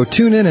living. So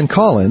tune in and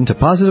call in to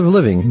Positive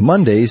Living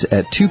Mondays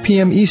at 2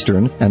 p.m.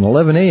 Eastern and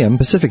 11 a.m.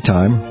 Pacific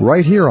Time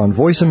right here on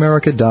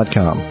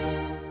VoiceAmerica.com.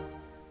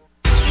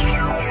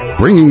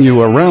 Bringing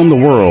you around the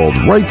world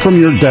right from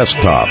your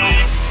desktop.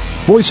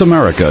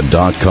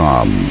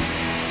 VoiceAmerica.com.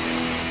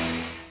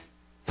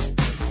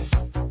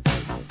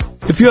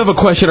 If you have a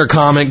question or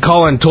comment,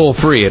 call in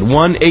toll-free at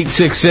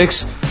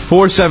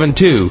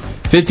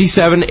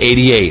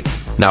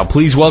 1-866-472-5788. Now,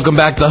 please welcome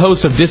back the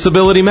host of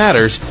Disability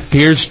Matters.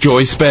 Here's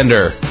Joyce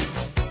Bender.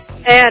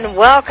 And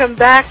welcome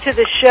back to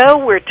the show.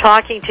 We're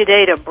talking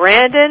today to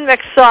Brandon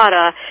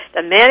Macsata,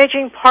 the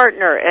managing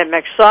partner at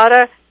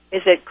Macsata.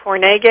 Is it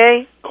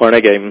Carnegie?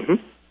 Carnegie, mm-hmm.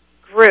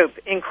 Group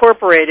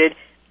Incorporated,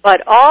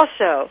 but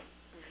also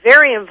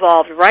very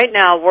involved right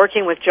now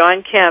working with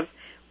John Kemp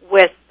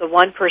with the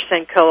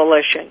 1%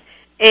 Coalition.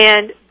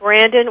 And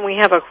Brandon, we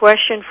have a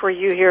question for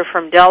you here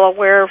from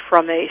Delaware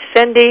from a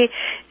Cindy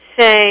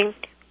saying,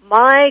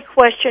 my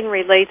question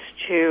relates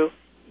to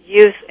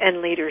youth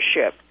and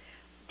leadership.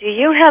 Do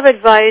you have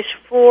advice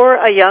for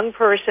a young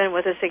person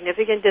with a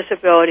significant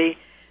disability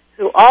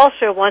who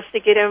also wants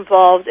to get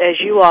involved, as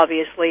you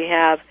obviously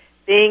have,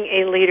 being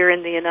a leader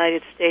in the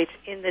United States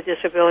in the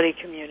disability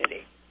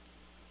community?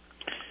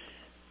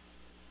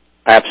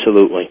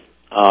 Absolutely.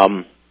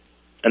 And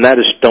that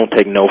is, don't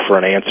take no for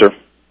an answer.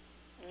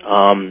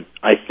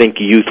 I think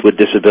youth with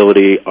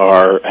disability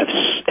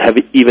have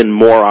even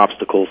more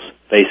obstacles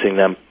facing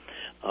them.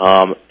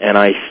 And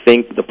I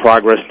think the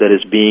progress that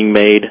is being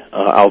made,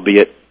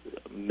 albeit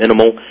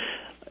minimal,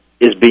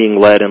 is being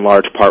led in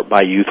large part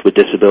by youth with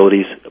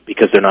disabilities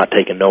because they're not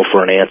taking no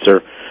for an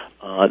answer.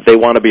 They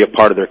want to be a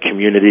part of their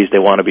communities. They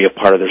want to be a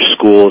part of their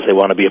schools. They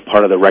want to be a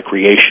part of the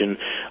recreation.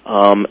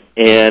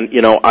 And,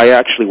 you know, I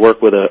actually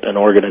work with an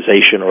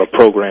organization or a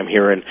program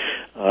here in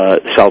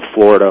South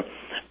Florida.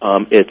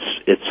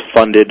 It's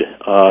funded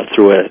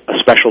through a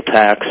special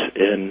tax,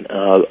 and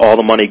all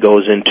the money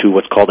goes into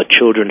what's called a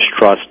children's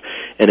trust,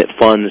 and it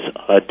funds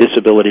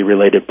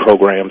disability-related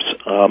programs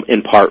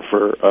in part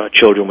for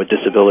children with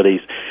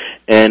disabilities.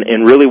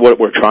 And really what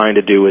we're trying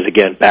to do is,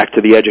 again, back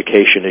to the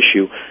education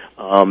issue,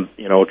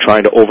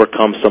 trying to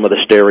overcome some of the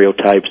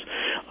stereotypes.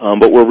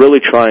 But we're really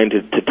trying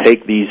to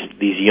take these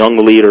young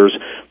leaders,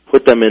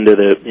 put them into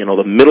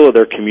the middle of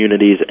their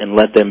communities, and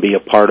let them be a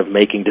part of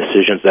making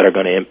decisions that are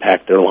going to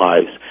impact their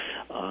lives.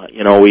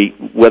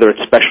 Whether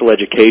it's special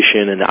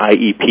education and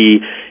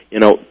IEP,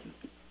 the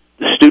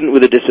student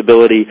with a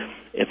disability,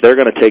 if they're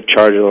going to take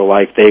charge of their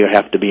life, they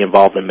have to be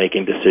involved in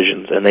making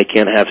decisions, and they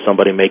can't have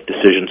somebody make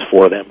decisions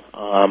for them.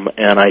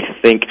 And I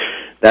think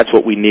that's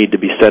what we need to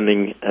be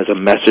sending as a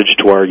message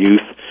to our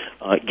youth.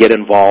 Get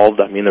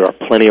involved. I mean, there are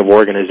plenty of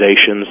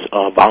organizations.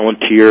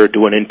 Volunteer,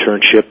 do an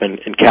internship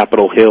in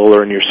Capitol Hill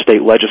or in your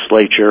state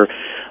legislature.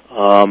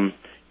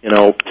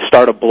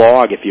 Start a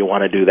blog if you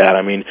want to do that.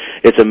 I mean,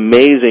 it's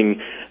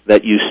amazing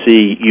that you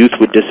see youth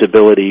with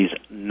disabilities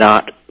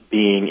not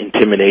being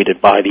intimidated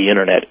by the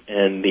internet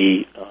and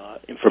the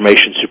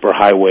information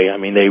superhighway. I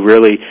mean, they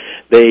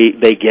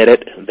get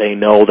it. They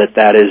know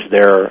that is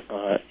their,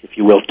 if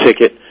you will,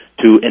 ticket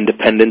to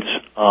independence,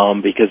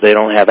 because they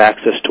don't have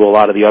access to a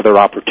lot of the other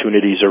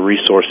opportunities or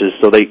resources,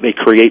 so they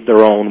create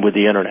their own with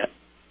the internet.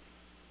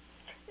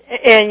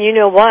 And you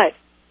know what?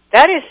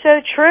 That is so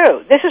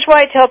true. This is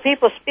why I tell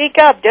people, speak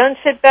up, don't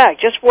sit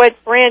back. Just what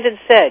Brandon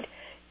said.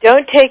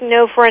 Don't take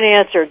no for an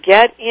answer.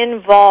 Get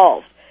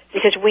involved,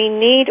 because we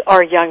need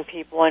our young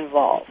people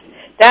involved.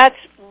 That's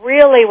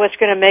really what's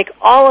going to make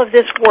all of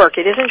this work.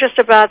 It isn't just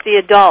about the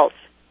adults.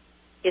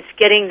 It's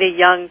getting the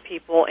young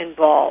people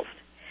involved.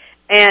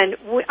 And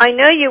I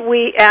know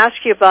we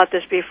asked you about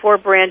this before,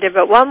 Brandon,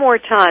 but one more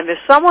time. If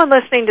someone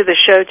listening to the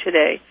show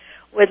today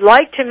would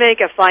like to make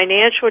a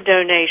financial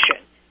donation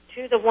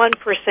to the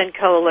 1%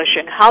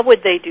 Coalition, how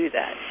would they do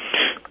that?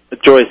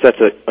 Joyce, that's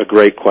a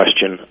great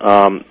question,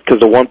 because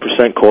the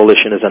 1%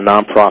 Coalition is a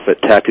nonprofit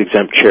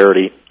tax-exempt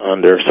charity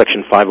under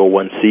Section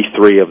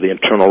 501c3 of the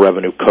Internal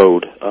Revenue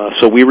Code.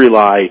 So we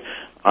rely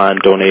on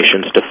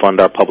donations to fund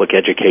our public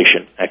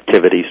education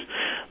activities.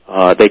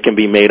 They can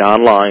be made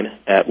online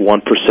at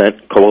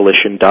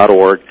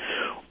 1percentcoalition.org,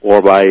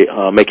 or by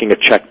making a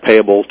check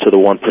payable to the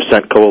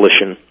 1%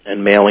 Coalition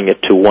and mailing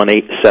it to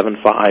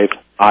 1875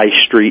 I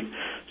Street,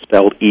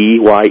 spelled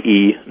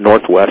E-Y-E,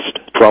 Northwest,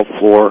 12th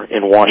floor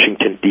in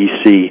Washington,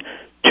 D.C.,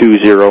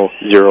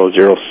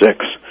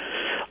 20006.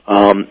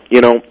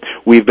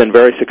 We've been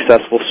very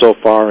successful so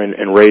far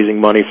in raising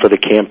money for the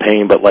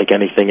campaign, but like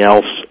anything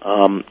else,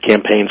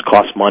 campaigns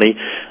cost money.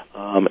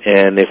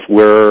 And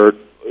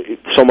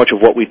so much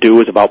of what we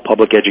do is about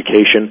public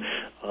education,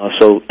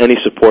 so any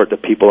support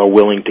that people are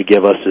willing to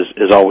give us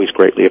is always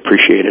greatly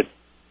appreciated.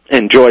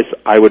 And Joyce,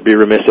 I would be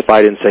remiss if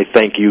I didn't say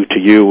thank you to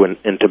you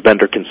and to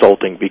Bender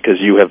Consulting, because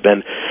you have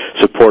been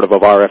supportive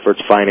of our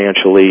efforts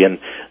financially, and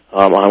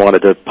I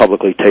wanted to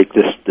publicly take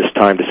this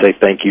time to say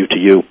thank you to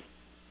you.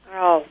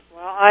 Oh,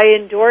 well, I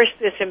endorse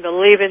this and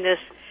believe in this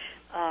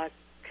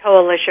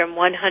coalition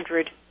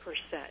 100%.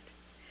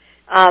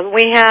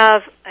 We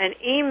have an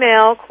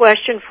email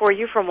question for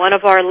you from one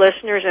of our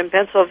listeners in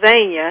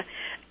Pennsylvania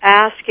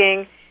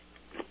asking,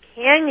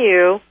 can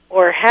you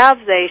or have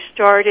they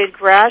started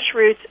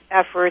grassroots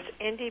efforts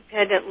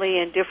independently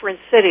in different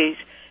cities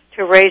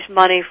to raise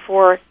money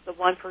for the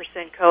 1%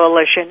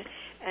 Coalition?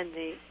 And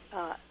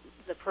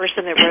the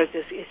person that wrote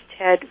this is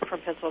Ted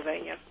from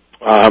Pennsylvania.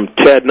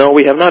 Ted, no,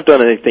 we have not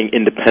done anything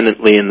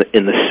independently in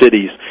the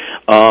cities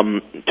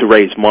to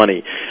raise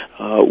money.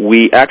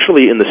 We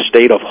actually, in the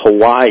state of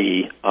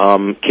Hawaii,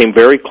 came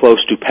very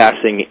close to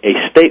passing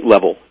a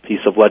state-level piece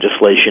of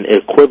legislation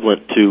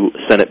equivalent to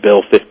Senate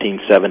Bill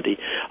 1570.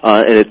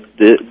 And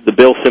the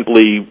bill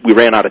simply, we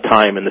ran out of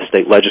time in the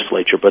state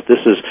legislature, but this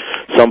is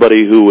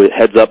somebody who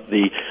heads up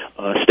the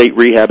state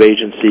rehab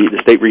agency, the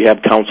State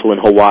Rehab Council in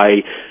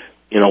Hawaii,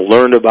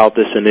 learned about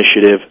this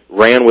initiative,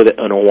 ran with it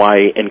in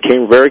Hawaii, and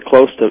came very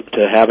close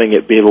to having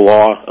it be the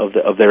law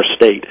of their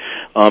state.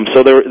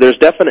 So there's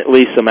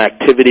definitely some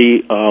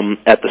activity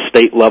at the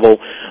state level,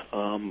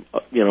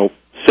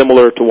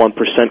 similar to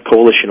 1%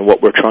 Coalition and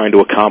what we're trying to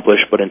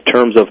accomplish. But in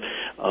terms of,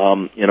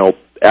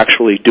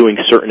 actually doing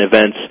certain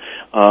events,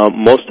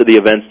 most of the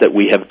events that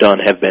we have done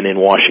have been in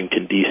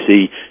Washington,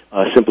 D.C.,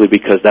 simply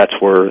because that's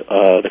where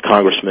the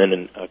congressmen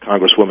and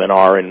congresswomen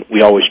are, and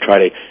we always try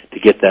to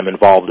get them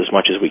involved as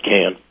much as we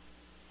can.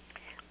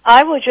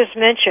 I will just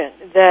mention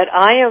that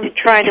I am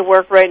trying to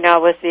work right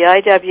now with the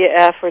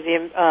IWF, or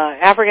the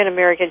African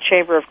American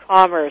Chamber of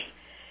Commerce,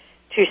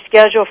 to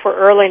schedule for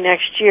early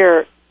next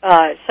year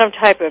some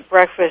type of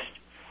breakfast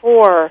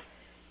for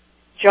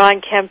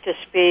John Kemp to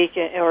speak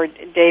or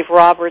Dave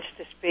Roberts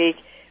to speak,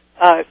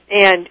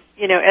 and,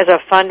 as a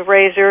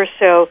fundraiser.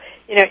 So,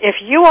 if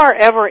you are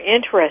ever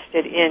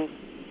interested in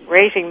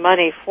raising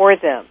money for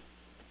them,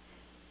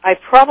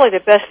 probably the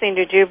best thing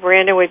to do,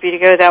 Brandon, would be to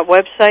go to that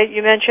website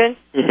you mentioned.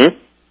 Mm-hmm.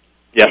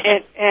 Yes.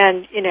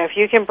 And if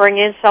you can bring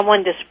in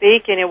someone to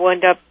speak and it will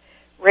end up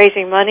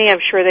raising money, I'm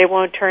sure they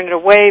won't turn it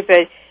away.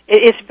 But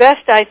it's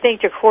best, I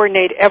think, to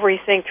coordinate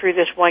everything through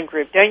this one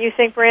group. Don't you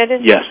think,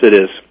 Brandon? Yes, it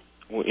is.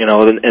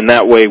 And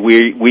that way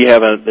we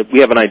have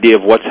an idea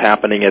of what's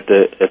happening at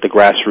the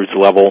grassroots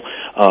level.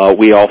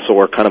 We also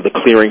are kind of the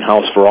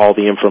clearinghouse for all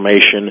the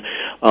information.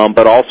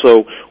 But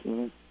also,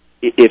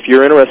 if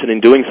you're interested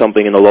in doing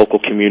something in the local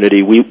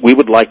community, we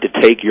would like to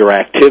take your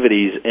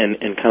activities and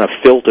kind of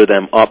filter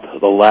them up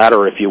the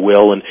ladder, if you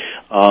will, and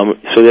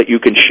so that you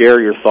can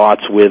share your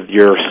thoughts with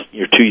your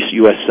 2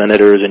 U.S.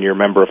 senators and your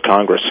member of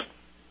Congress.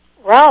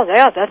 Wow,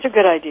 yeah, that's a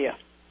good idea.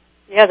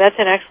 Yeah, that's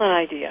an excellent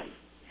idea.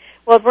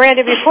 Well,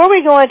 Brandon, before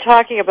we go on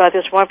talking about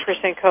this 1%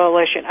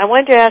 Coalition, I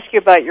wanted to ask you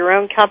about your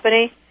own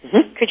company.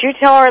 Mm-hmm. Could you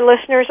tell our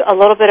listeners a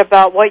little bit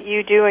about what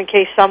you do in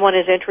case someone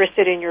is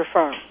interested in your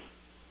firm?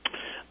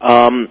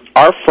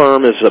 Our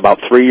firm is about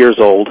 3 years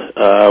old.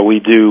 We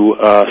do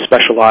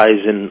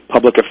specialize in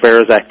public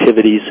affairs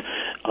activities,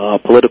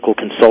 political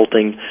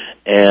consulting,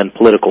 and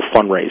political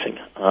fundraising.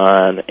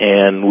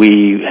 And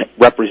we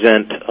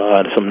represent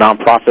some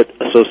nonprofit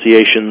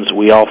associations.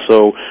 We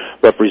also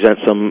represent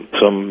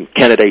some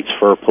candidates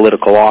for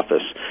political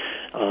office.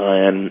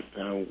 And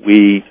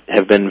we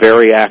have been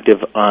very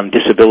active on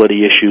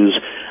disability issues,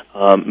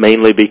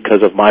 mainly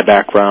because of my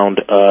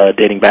background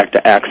dating back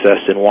to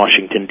Access in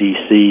Washington,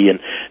 D.C., and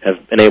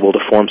have been able to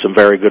form some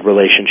very good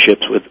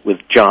relationships with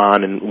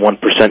John and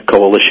 1%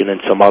 Coalition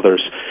and some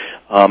others.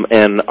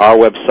 And our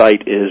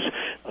website is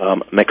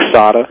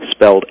Macsata,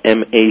 spelled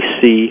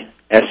Macsata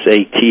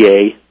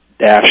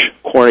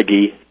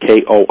 -Carnegie,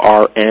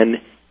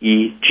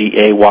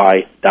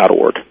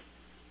 KORNEGAY.org.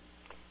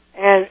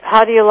 And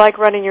how do you like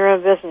running your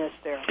own business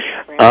there?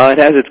 It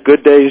has its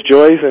good days,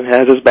 Joyce, and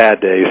has its bad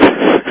days.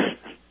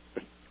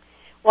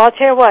 Well, I'll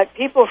tell you what,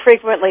 people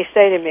frequently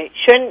say to me,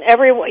 shouldn't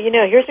everyone,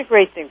 here's a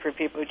great thing for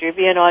people to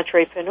be an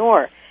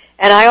entrepreneur.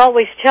 And I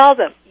always tell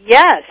them,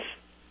 yes,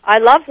 I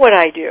love what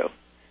I do.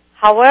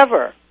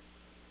 However,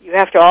 you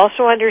have to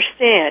also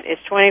understand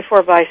it's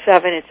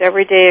 24/7. It's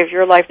every day of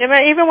your life.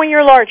 Even when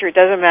you're larger, it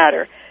doesn't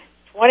matter.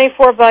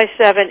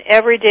 24/7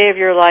 every day of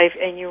your life,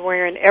 and you're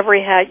wearing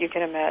every hat you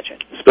can imagine.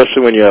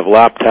 Especially when you have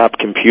laptop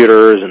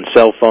computers and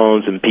cell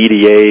phones and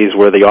PDAs,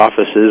 where the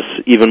office is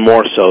even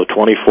more so,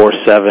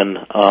 24/7.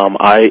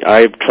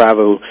 I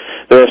travel.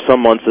 There are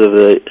some months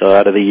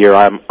out of the year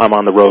I'm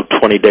on the road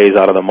 20 days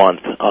out of the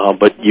month,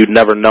 but you'd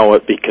never know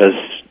it because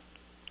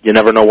you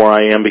never know where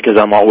I am because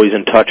I'm always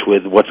in touch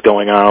with what's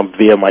going on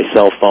via my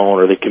cell phone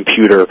or the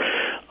computer.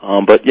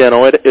 But,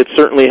 it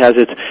certainly has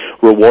its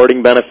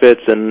rewarding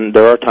benefits, and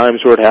there are times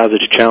where it has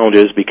its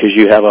challenges because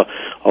you have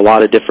a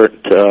lot of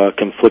different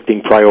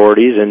conflicting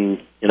priorities, and,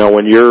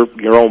 when you're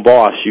your own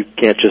boss, you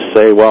can't just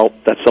say, well,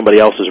 that's somebody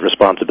else's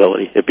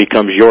responsibility. It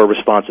becomes your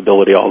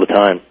responsibility all the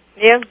time.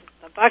 Yeah,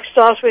 the buck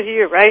stops with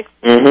you, right?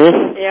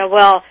 Mm-hmm. Yeah,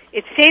 well,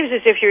 it seems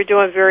as if you're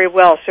doing very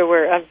well, so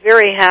I'm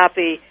very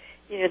happy,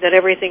 that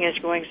everything is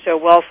going so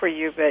well for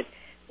you, but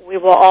we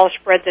will all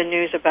spread the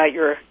news about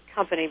your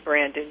company,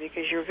 Brandon,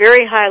 because you're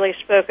very highly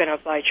spoken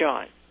of by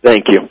John.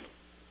 Thank you.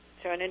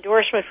 So an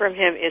endorsement from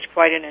him is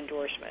quite an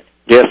endorsement.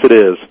 Yes, it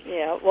is.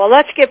 Yeah, well,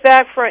 let's get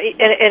back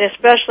and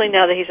especially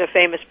now that he's a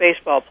famous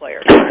baseball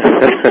player.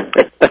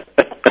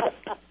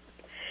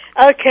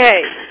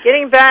 Okay,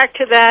 getting back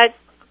to that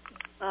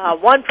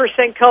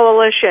 1%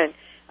 coalition,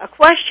 a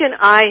question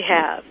I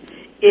have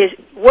is,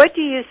 what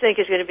do you think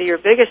is going to be your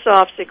biggest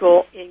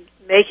obstacle in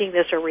making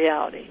this a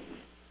reality?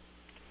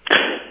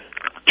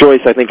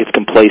 Joyce, I think it's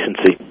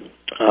complacency,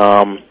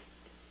 and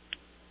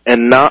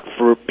not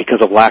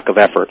because of lack of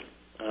effort.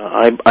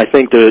 I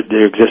think there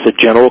exists a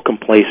general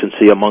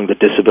complacency among the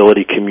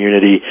disability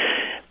community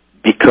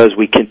because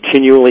we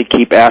continually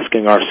keep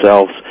asking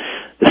ourselves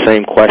the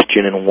same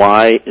question, and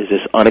why is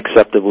this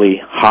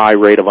unacceptably high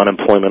rate of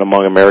unemployment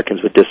among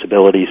Americans with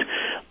disabilities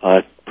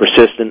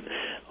persistent?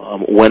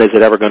 When is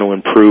it ever going to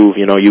improve?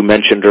 You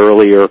mentioned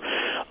earlier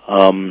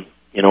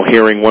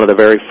hearing one of the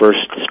very first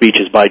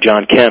speeches by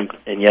John Kemp,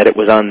 and yet it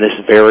was on this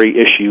very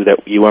issue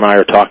that you and I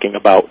are talking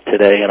about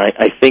today. And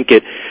I think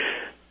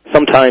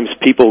sometimes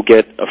people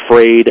get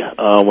afraid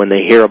when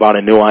they hear about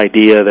a new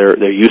idea.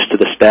 They're used to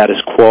the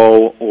status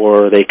quo,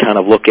 or they kind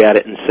of look at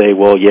it and say,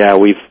 well, yeah,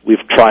 we've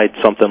tried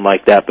something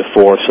like that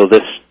before, so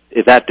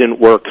that didn't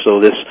work, so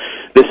this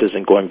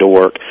isn't going to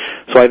work.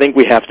 So I think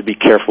we have to be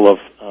careful of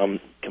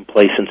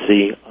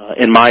complacency.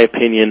 In my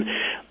opinion,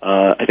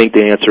 I think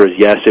the answer is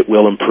yes, it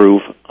will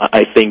improve.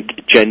 I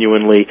think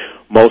genuinely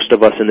most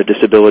of us in the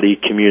disability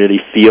community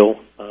feel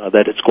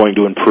that it's going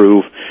to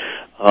improve.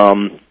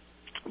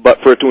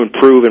 But for it to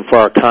improve and for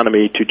our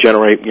economy to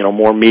generate,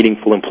 more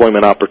meaningful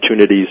employment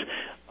opportunities,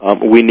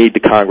 we need the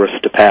Congress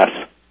to pass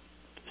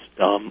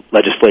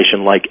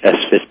legislation like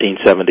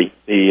S-1570,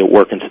 the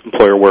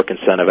Employer Work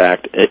Incentive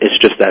Act. It's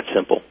just that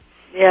simple.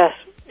 Yes,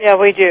 yeah,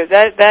 we do.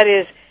 That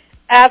is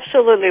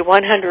absolutely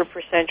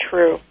 100%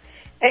 true.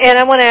 And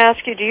I want to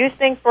ask you, do you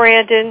think,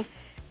 Brandon,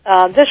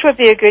 this would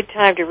be a good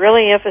time to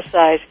really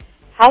emphasize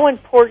how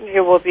important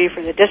it will be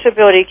for the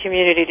disability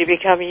community to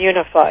become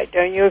unified?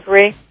 Don't you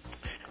agree?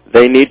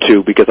 They need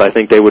to, because I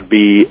think they would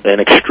be an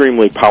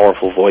extremely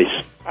powerful voice.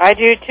 I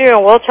do, too,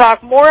 and we'll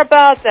talk more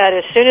about that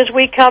as soon as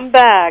we come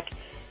back.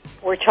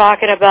 We're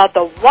talking about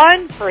the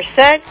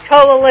 1%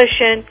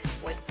 Coalition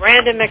with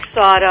Brandon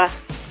Macsata.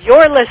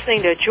 You're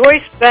listening to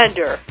Joyce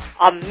Bender,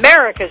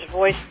 America's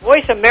Voice,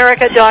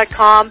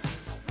 voiceamerica.com.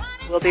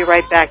 We'll be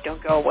right back.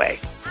 Don't go away.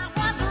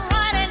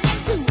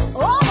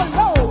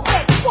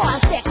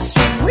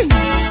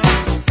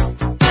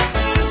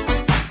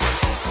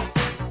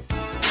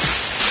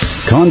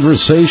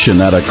 Conversation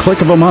at a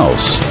click of a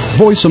mouse.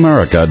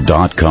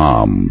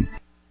 voiceamerica.com.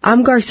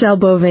 I'm Garcelle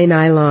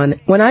Beauvais-Nylon.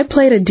 When I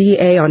played a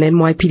DA on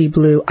NYPD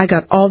Blue, I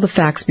got all the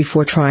facts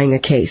before trying a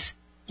case.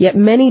 Yet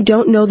many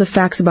don't know the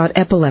facts about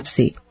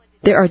epilepsy.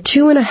 There are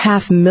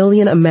 2.5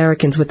 million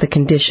Americans with the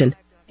condition,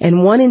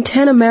 and 1 in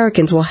 10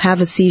 Americans will have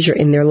a seizure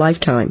in their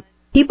lifetime.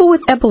 People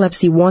with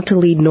epilepsy want to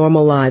lead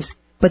normal lives,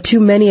 but too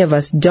many of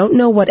us don't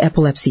know what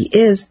epilepsy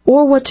is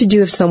or what to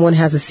do if someone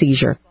has a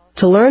seizure.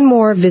 To learn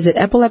more, visit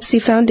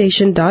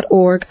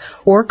epilepsyfoundation.org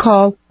or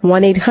call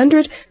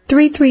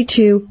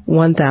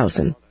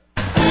 1-800-332-1000.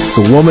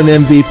 The Woman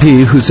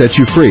MVP Who Sets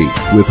You Free,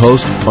 with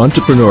host,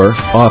 entrepreneur,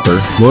 author,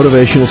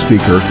 motivational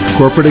speaker,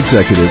 corporate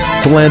executive,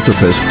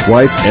 philanthropist,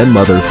 wife, and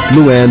mother,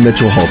 Luann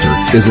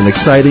Mitchell-Halter, is an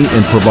exciting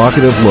and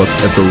provocative look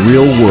at the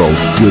real world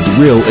with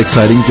real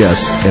exciting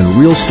guests and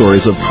real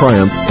stories of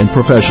triumph and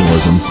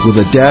professionalism with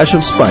a dash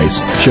of spice,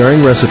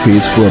 sharing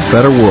recipes for a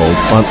better world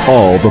on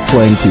all the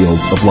playing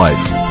fields of life.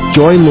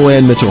 Join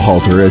Luann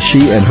Mitchell-Halter as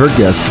she and her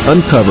guests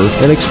uncover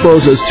and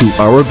expose us to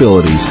our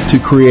abilities to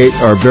create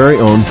our very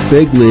own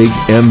Big League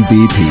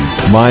MVP,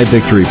 My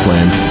Victory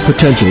Plan,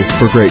 Potential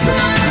for Greatness.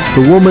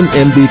 The Woman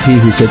MVP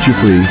Who Sets You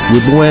Free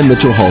with Luann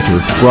Mitchell-Halter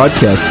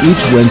broadcast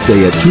each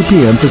Wednesday at 2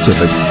 p.m.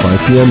 Pacific,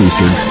 5 p.m.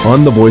 Eastern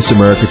on the Voice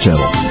America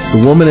channel.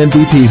 The Woman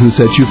MVP Who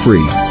Sets You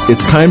Free.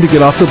 It's time to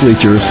get off the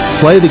bleachers,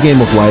 play the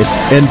game of life,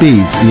 and be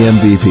the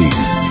MVP.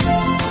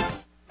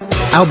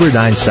 Albert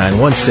Einstein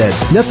once said,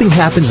 "Nothing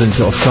happens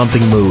until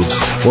something moves."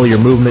 Well, your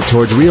movement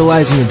towards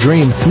realizing a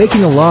dream,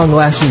 making a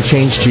long-lasting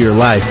change to your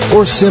life,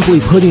 or simply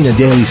putting a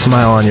daily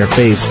smile on your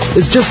face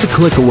is just a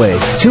click away.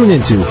 Tune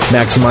into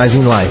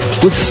Maximizing Life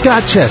with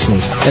Scott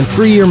Chesney and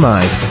free your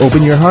mind,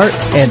 open your heart,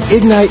 and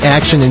ignite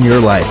action in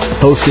your life.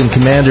 Host and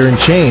commander in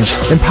change,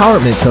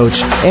 empowerment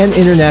coach, and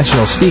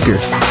international speaker,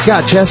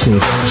 Scott Chesney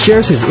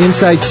shares his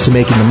insights to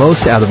making the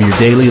most out of your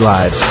daily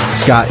lives.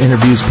 Scott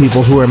interviews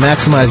people who are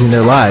maximizing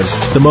their lives,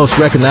 the most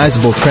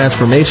recognizable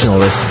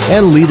transformationalists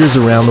and leaders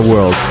around the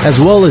world, as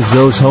well as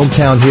those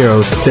hometown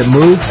heroes that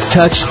move,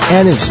 touch,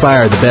 and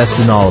inspire the best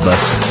in all of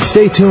us.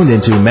 Stay tuned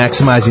into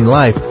Maximizing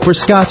Life for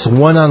Scott's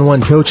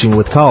one-on-one coaching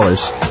with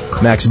callers.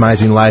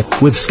 Maximizing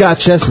Life with Scott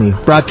Chesney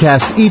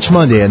broadcasts each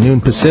Monday at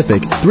noon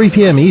Pacific, 3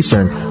 p.m.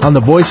 Eastern on the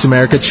Voice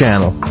America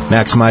channel.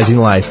 Maximizing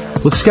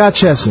Life with Scott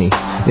Chesney,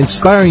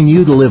 inspiring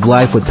you to live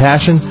life with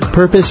passion,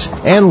 purpose,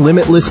 and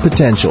limitless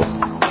potential.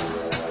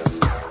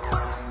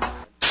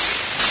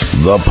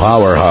 The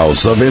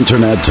powerhouse of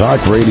Internet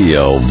Talk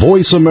Radio,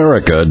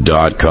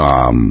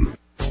 VoiceAmerica.com.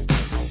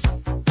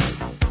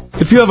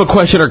 If you have a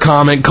question or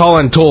comment, call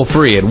in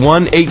toll-free at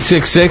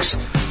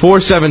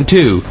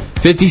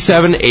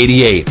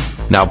 1-866-472-5788.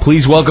 Now,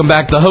 please welcome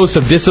back the host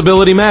of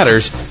Disability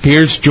Matters.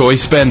 Here's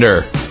Joyce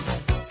Bender.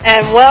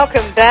 And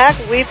welcome back.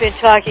 We've been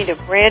talking to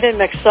Brandon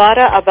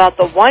Macsata about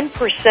the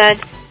 1%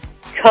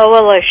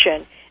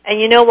 Coalition. And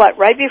you know what?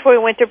 Right before we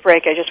went to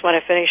break, I just want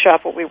to finish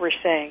off what we were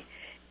saying,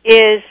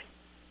 is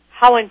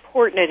how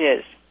important it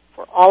is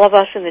for all of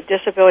us in the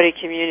disability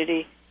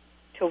community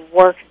to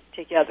work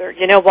together.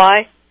 You know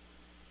why?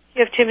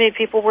 You have too many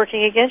people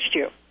working against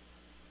you.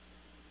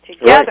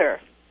 Together,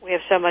 right, we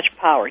have so much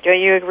power.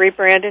 Don't you agree,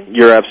 Brandon?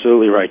 You're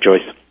absolutely right,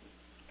 Joyce.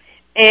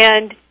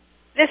 And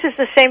this is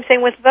the same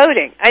thing with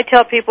voting. I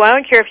tell people, I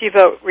don't care if you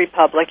vote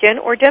Republican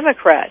or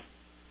Democrat.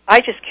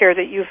 I just care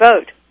that you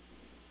vote.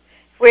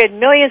 If we had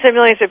millions and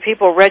millions of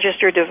people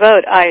registered to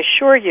vote, I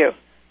assure you,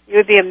 you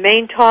would be a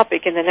main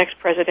topic in the next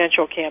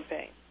presidential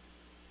campaign.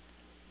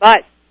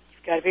 But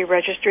you've got to be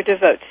registered to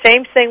vote.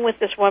 Same thing with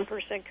this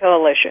 1%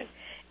 Coalition.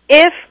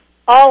 If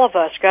all of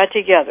us got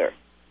together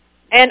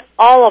and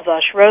all of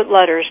us wrote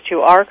letters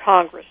to our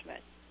congressmen,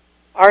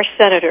 our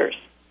senators,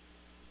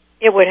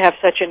 it would have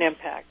such an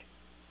impact.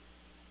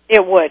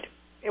 It would.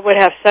 It would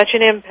have such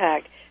an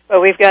impact.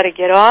 But we've got to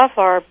get off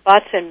our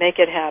butts and make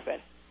it happen.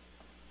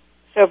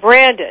 So,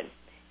 Brandon,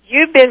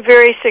 you've been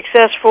very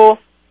successful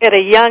at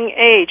a young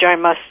age, I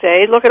must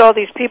say. Look at all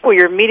these people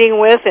you're meeting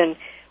with and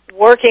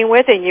working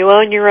with, and you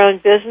own your own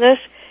business.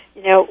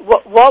 You know,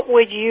 what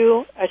would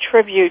you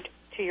attribute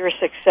to your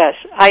success?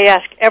 I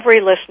ask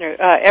every listener,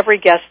 every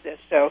guest this,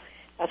 so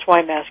that's why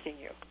I'm asking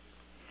you.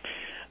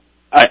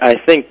 I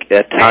think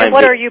at times... And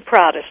what are you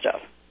proudest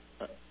of?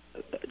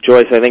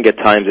 Joyce, I think at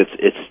times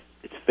it's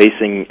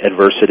facing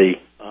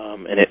adversity,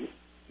 and it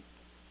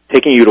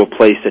taking you to a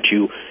place that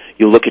you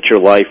look at your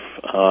life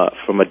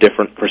from a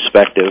different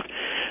perspective.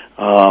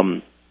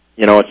 You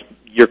know,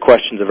 your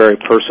question's a very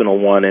personal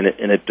one, and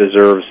it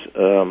deserves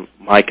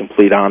my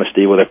complete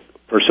honesty with a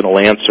personal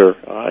answer.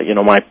 You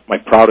know, my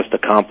proudest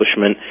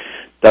accomplishment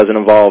doesn't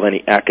involve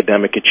any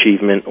academic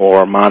achievement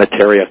or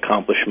monetary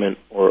accomplishment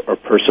or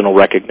personal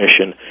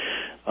recognition.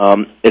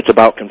 It's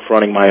about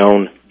confronting my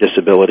own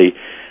disability.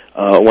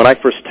 When I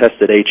first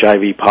tested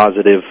HIV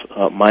positive,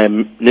 my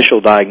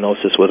initial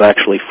diagnosis was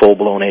actually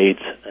full-blown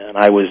AIDS, and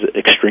I was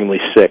extremely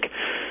sick.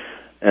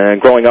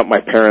 And growing up,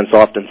 my parents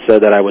often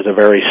said that I was a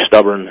very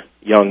stubborn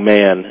young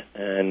man,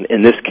 and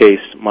in this case,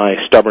 my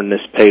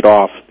stubbornness paid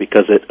off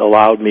because it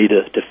allowed me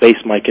to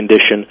face my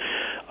condition,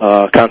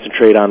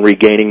 concentrate on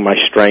regaining my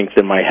strength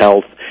and my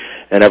health,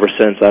 and ever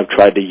since I've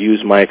tried to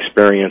use my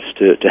experience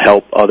to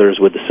help others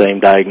with the same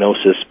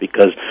diagnosis,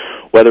 because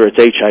whether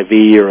it's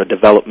HIV or a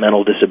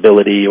developmental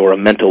disability or a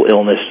mental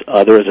illness,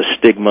 there is a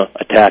stigma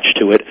attached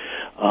to it.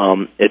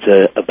 It's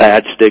a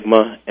bad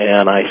stigma,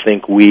 and I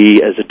think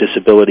we as a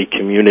disability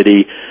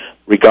community,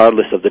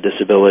 regardless of the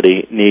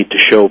disability, need to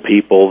show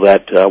people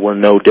that we're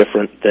no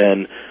different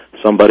than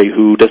somebody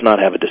who does not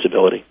have a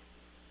disability.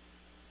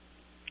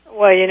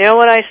 Well, you know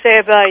what I say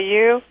about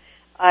you?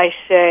 I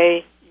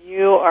say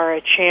you are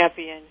a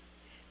champion,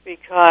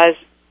 because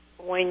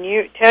when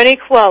Tony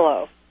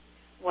Coelho,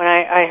 when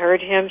I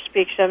heard him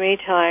speak so many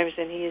times,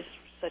 and he's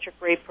such a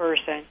great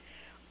person,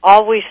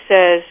 always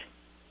says,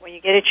 when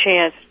you get a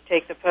chance,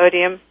 take the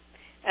podium.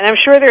 And I'm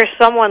sure there's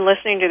someone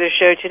listening to the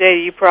show today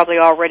that you probably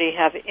already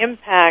have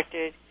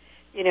impacted,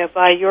 you know,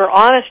 by your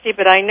honesty,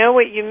 but I know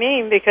what you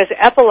mean, because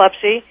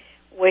epilepsy,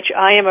 which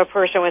I am a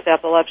person with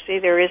epilepsy,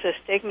 there is a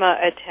stigma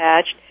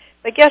attached.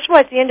 But guess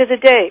what? At the end of the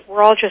day,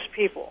 we're all just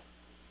people.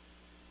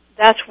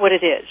 That's what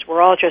it is.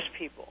 We're all just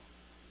people.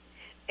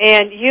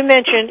 And you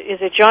mentioned,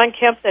 is it John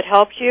Kemp that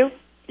helped you?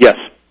 Yes.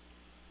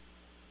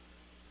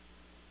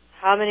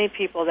 How many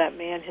people that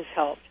man has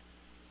helped?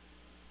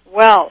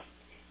 Well,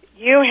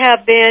 you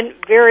have been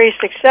very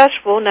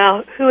successful.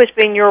 Now, who has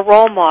been your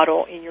role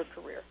model in your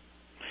career?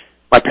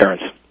 My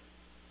parents.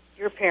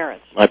 Your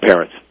parents? My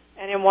parents.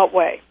 And in what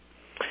way?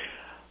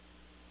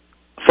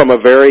 From a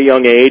very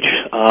young age,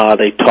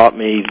 they taught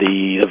me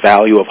the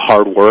value of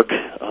hard work,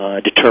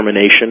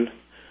 determination,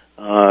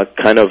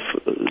 kind of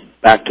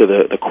back to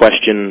the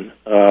question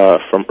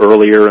from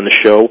earlier in the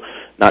show,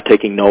 not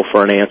taking no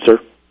for an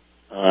answer.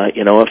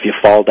 If you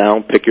fall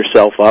down, pick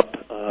yourself up,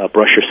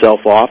 brush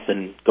yourself off,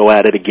 and go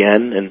at it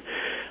again. And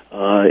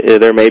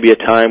there may be a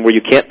time where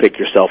you can't pick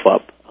yourself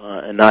up,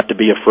 and not to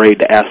be afraid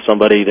to ask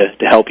somebody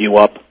to help you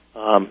up.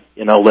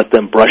 Let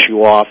them brush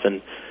you off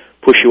and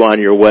push you on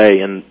your way.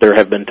 And there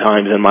have been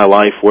times in my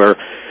life where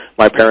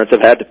my parents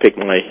have had to pick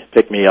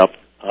me up,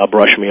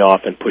 brush me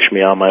off, and push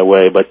me on my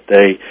way. But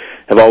they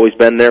have always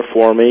been there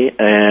for me,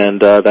 and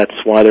that's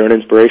why they're an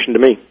inspiration to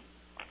me.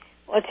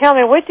 Well, tell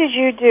me, what did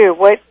you do?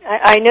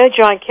 I know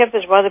John Kemp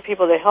is one of the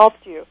people that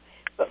helped you,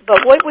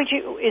 but what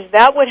is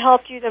that what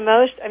helped you the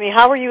most? I mean,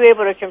 how were you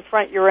able to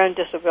confront your own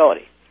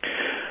disability?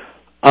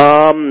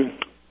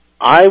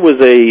 I was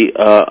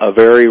a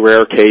very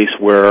rare case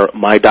where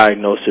my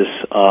diagnosis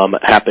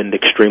happened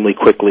extremely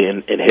quickly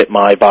and hit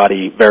my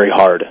body very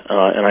hard,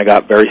 and I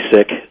got very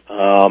sick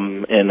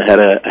and had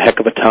a heck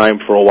of a time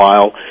for a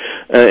while.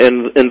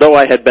 And though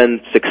I had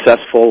been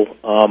successful,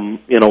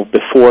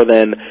 before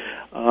then,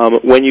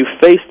 when you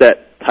face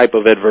that type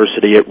of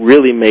adversity, it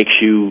really makes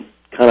you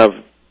kind of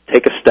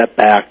take a step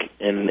back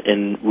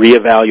and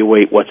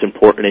reevaluate what's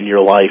important in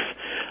your life.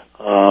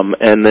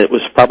 And it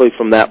was probably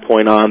from that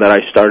point on that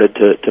I started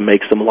to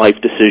make some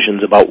life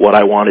decisions about what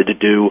I wanted to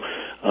do,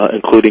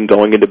 including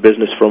going into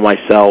business for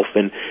myself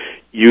and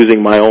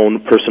using my own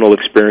personal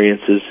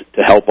experiences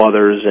to help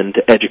others and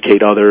to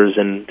educate others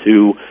and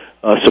to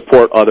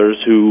support others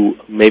who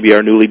maybe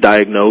are newly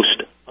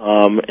diagnosed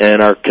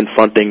and are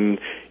confronting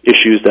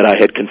issues that I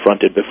had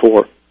confronted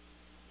before.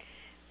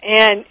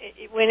 And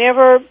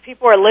whenever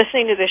people are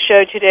listening to the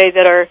show today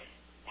that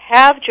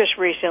have just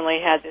recently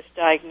had this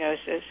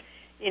diagnosis,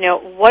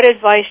 what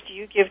advice do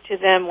you give to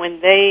them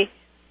when they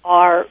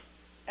are,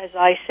 as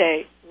I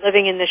say,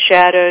 living in the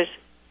shadows,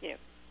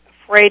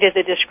 afraid of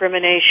the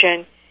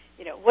discrimination?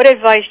 What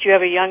advice do you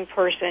have a young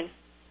person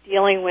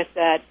dealing with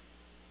that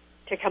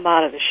to come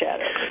out of the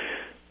shadows?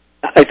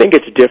 I think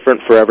it's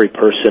different for every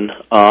person.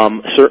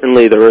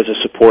 Certainly there is a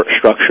support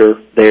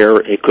structure there.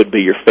 It could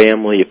be your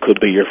family, it could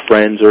be your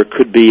friends, or it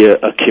could be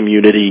a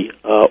community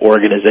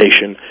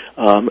organization.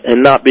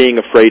 And not being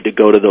afraid to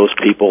go to those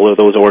people or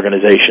those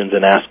organizations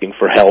and asking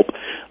for help.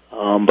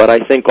 But I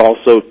think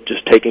also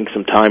just taking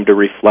some time to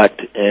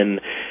reflect and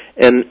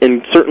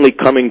certainly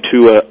coming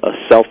to a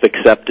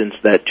self-acceptance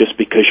that just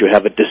because you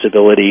have a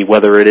disability,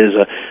 whether it is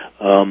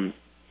a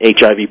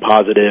HIV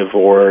positive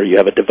or you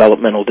have a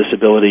developmental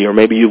disability or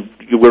maybe you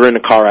were in a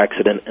car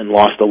accident and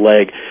lost a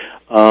leg,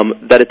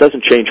 that it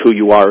doesn't change who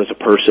you are as a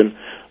person.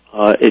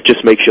 It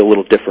just makes you a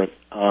little different.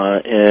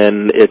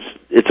 And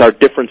it's our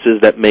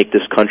differences that make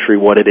this country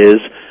what it is.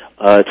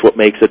 It's what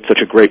makes it such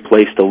a great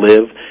place to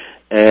live.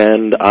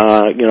 And,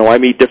 I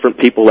meet different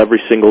people every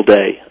single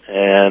day.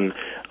 And,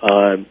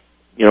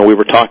 we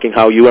were talking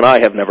how you and I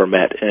have never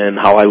met and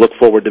how I look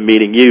forward to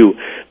meeting you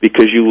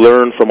because you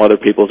learn from other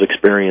people's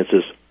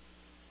experiences.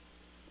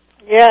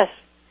 Yes.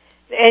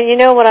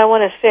 And what I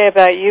want to say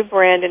about you,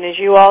 Brandon, is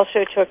you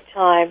also took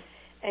time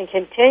and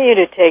continue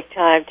to take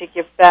time to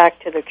give back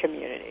to the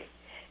community.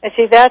 And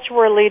see, that's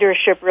where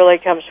leadership really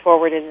comes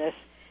forward in this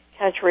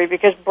country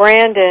because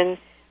Brandon,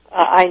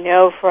 I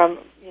know from,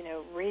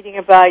 reading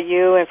about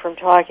you and from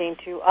talking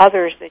to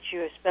others that you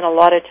have spent a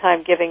lot of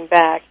time giving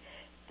back.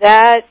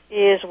 That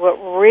is what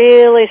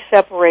really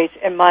separates,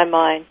 in my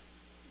mind,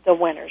 the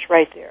winners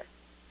right there.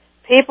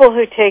 People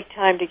who take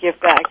time to give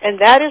back. And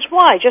that is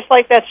why, just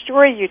like that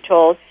story you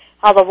told,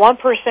 how the 1%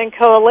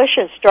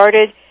 Coalition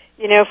started,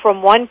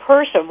 from one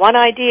person, one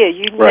idea.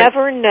 You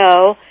never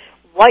know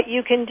what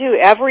you can do.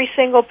 Every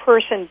single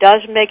person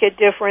does make a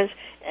difference,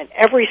 and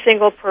every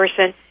single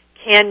person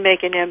can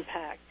make an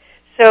impact.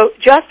 So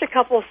just a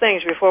couple of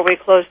things before we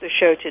close the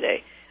show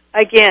today.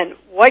 Again,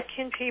 what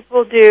can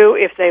people do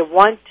if they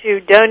want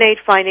to donate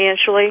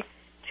financially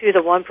to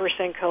the 1%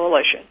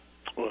 Coalition?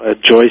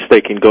 Joyce,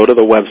 they can go to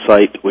the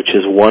website, which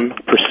is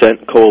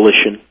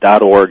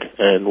 1percentcoalition.org,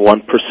 and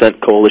 1%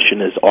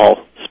 Coalition is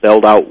all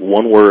spelled out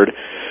one word,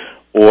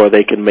 or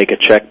they can make a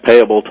check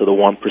payable to the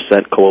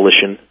 1%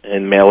 Coalition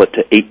and mail it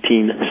to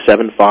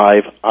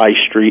 1875 I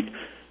Street,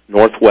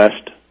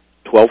 Northwest,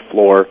 12th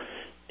floor,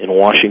 in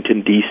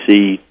Washington,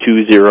 D.C.,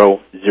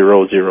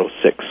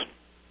 20006.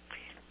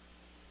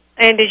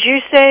 And did you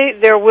say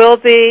there will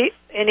be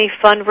any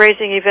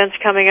fundraising events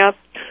coming up?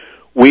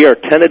 We are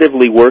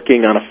tentatively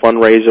working on a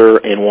fundraiser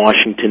in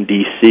Washington,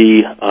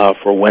 D.C.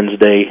 For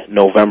Wednesday,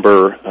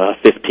 November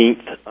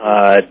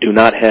 15th. Do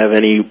not have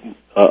any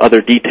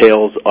other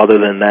details other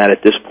than that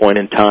at this point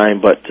in time,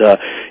 but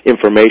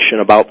information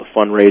about the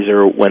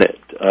fundraiser when it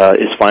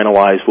is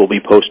finalized will be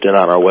posted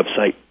on our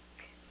website.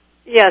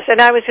 Yes,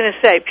 and I was going to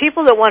say,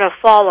 people that want to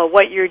follow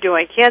what you're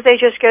doing, can't they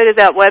just go to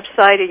that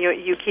website and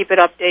you keep it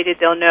updated?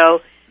 They'll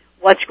know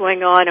what's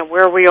going on and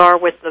where we are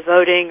with the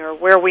voting or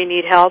where we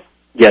need help?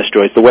 Yes,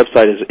 Joyce. The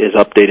website is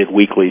updated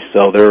weekly,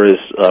 so there is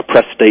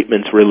press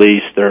statements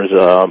released. There's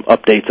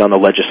updates on the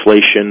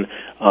legislation.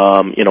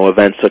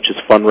 events such as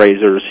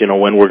fundraisers,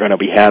 when we're going to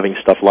be having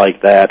stuff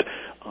like that,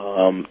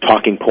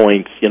 talking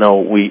points.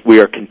 We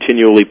are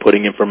continually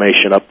putting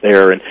information up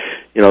there, and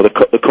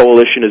the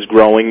coalition is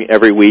growing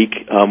every week.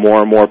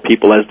 More and more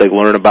people, as they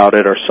learn about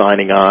it, are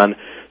signing on.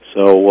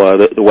 So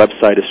the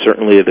website is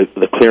certainly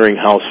the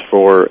clearinghouse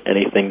for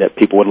anything that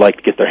people would like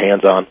to get their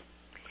hands on.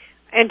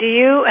 And do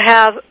you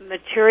have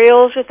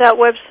materials at that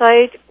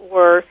website,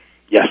 or?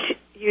 Yes.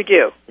 You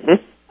do?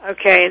 Mm-hmm.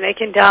 Okay, and they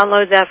can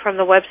download that from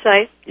the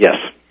website? Yes.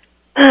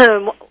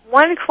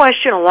 One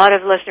question a lot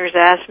of listeners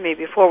ask me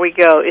before we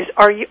go is,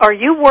 are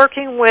you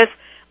working with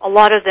a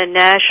lot of the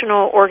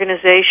national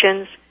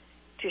organizations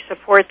to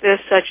support this,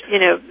 such,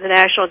 the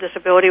national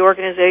disability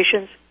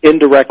organizations?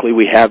 Indirectly,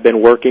 we have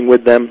been working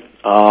with them,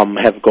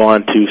 have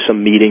gone to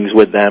some meetings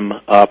with them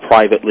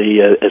privately,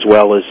 as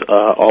well as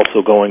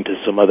also going to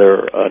some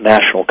other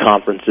national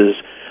conferences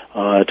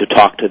to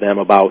talk to them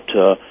about,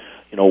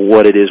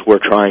 what it is we're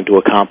trying to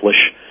accomplish.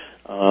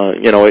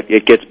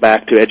 It gets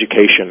back to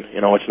education.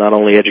 It's not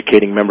only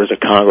educating members of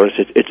Congress,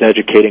 it's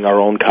educating our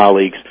own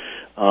colleagues,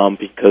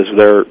 because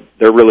they're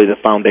really the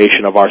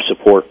foundation of our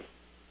support.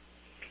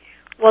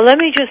 Well, let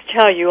me just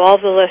tell you, all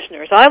the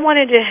listeners, I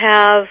wanted to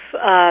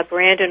have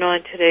Brandon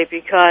on today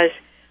because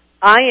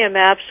I am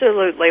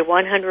absolutely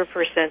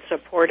 100%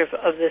 supportive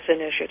of this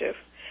initiative.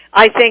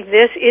 I think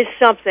this is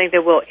something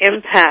that will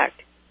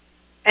impact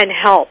and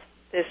help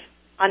this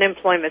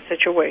unemployment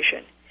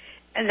situation.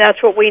 And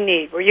that's what we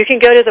need, where you can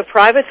go to the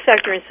private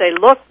sector and say,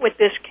 look what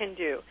this can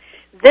do.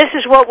 This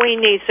is what we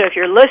need. So if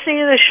you're listening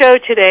to the show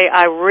today,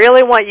 I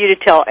really want you to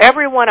tell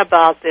everyone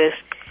about this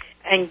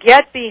and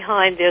get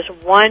behind this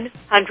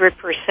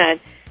 100%.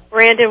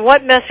 Brandon,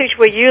 what message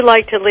would you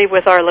like to leave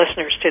with our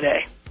listeners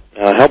today?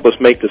 Help us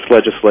make this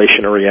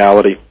legislation a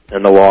reality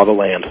and the law of the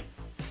land.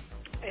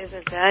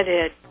 Isn't that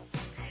it?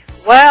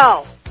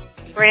 Well,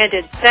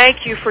 Brandon,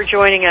 thank you for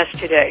joining us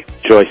today.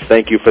 Joyce,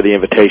 thank you for the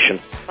invitation.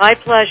 My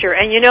pleasure.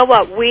 And you know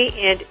what? We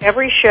end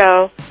every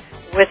show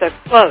with a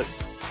quote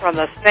from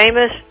a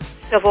famous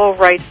civil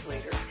rights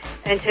leader.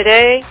 And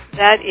today,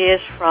 that is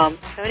from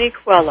Tony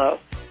Coelho,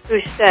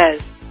 who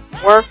says,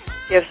 work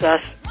gives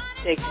us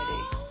dignity.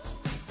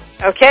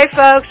 Okay,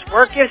 folks,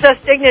 work gives us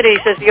dignity,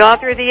 says the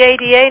author of the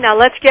ADA. Now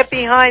let's get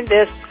behind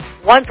this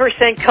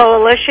 1%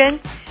 coalition,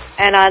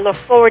 and I look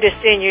forward to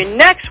seeing you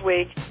next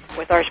week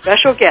with our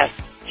special guest,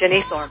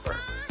 Jenny Thornburg.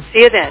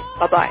 See you then.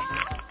 Bye-bye.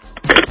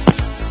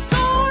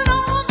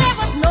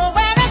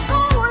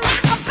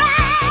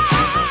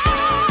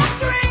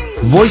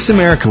 Voice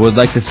America would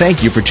like to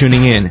thank you for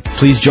tuning in.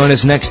 Please join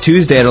us next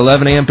Tuesday at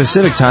 11 a.m.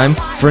 Pacific Time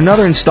for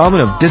another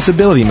installment of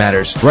Disability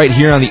Matters, right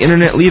here on the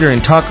Internet leader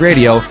in talk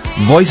radio,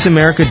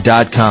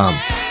 voiceamerica.com.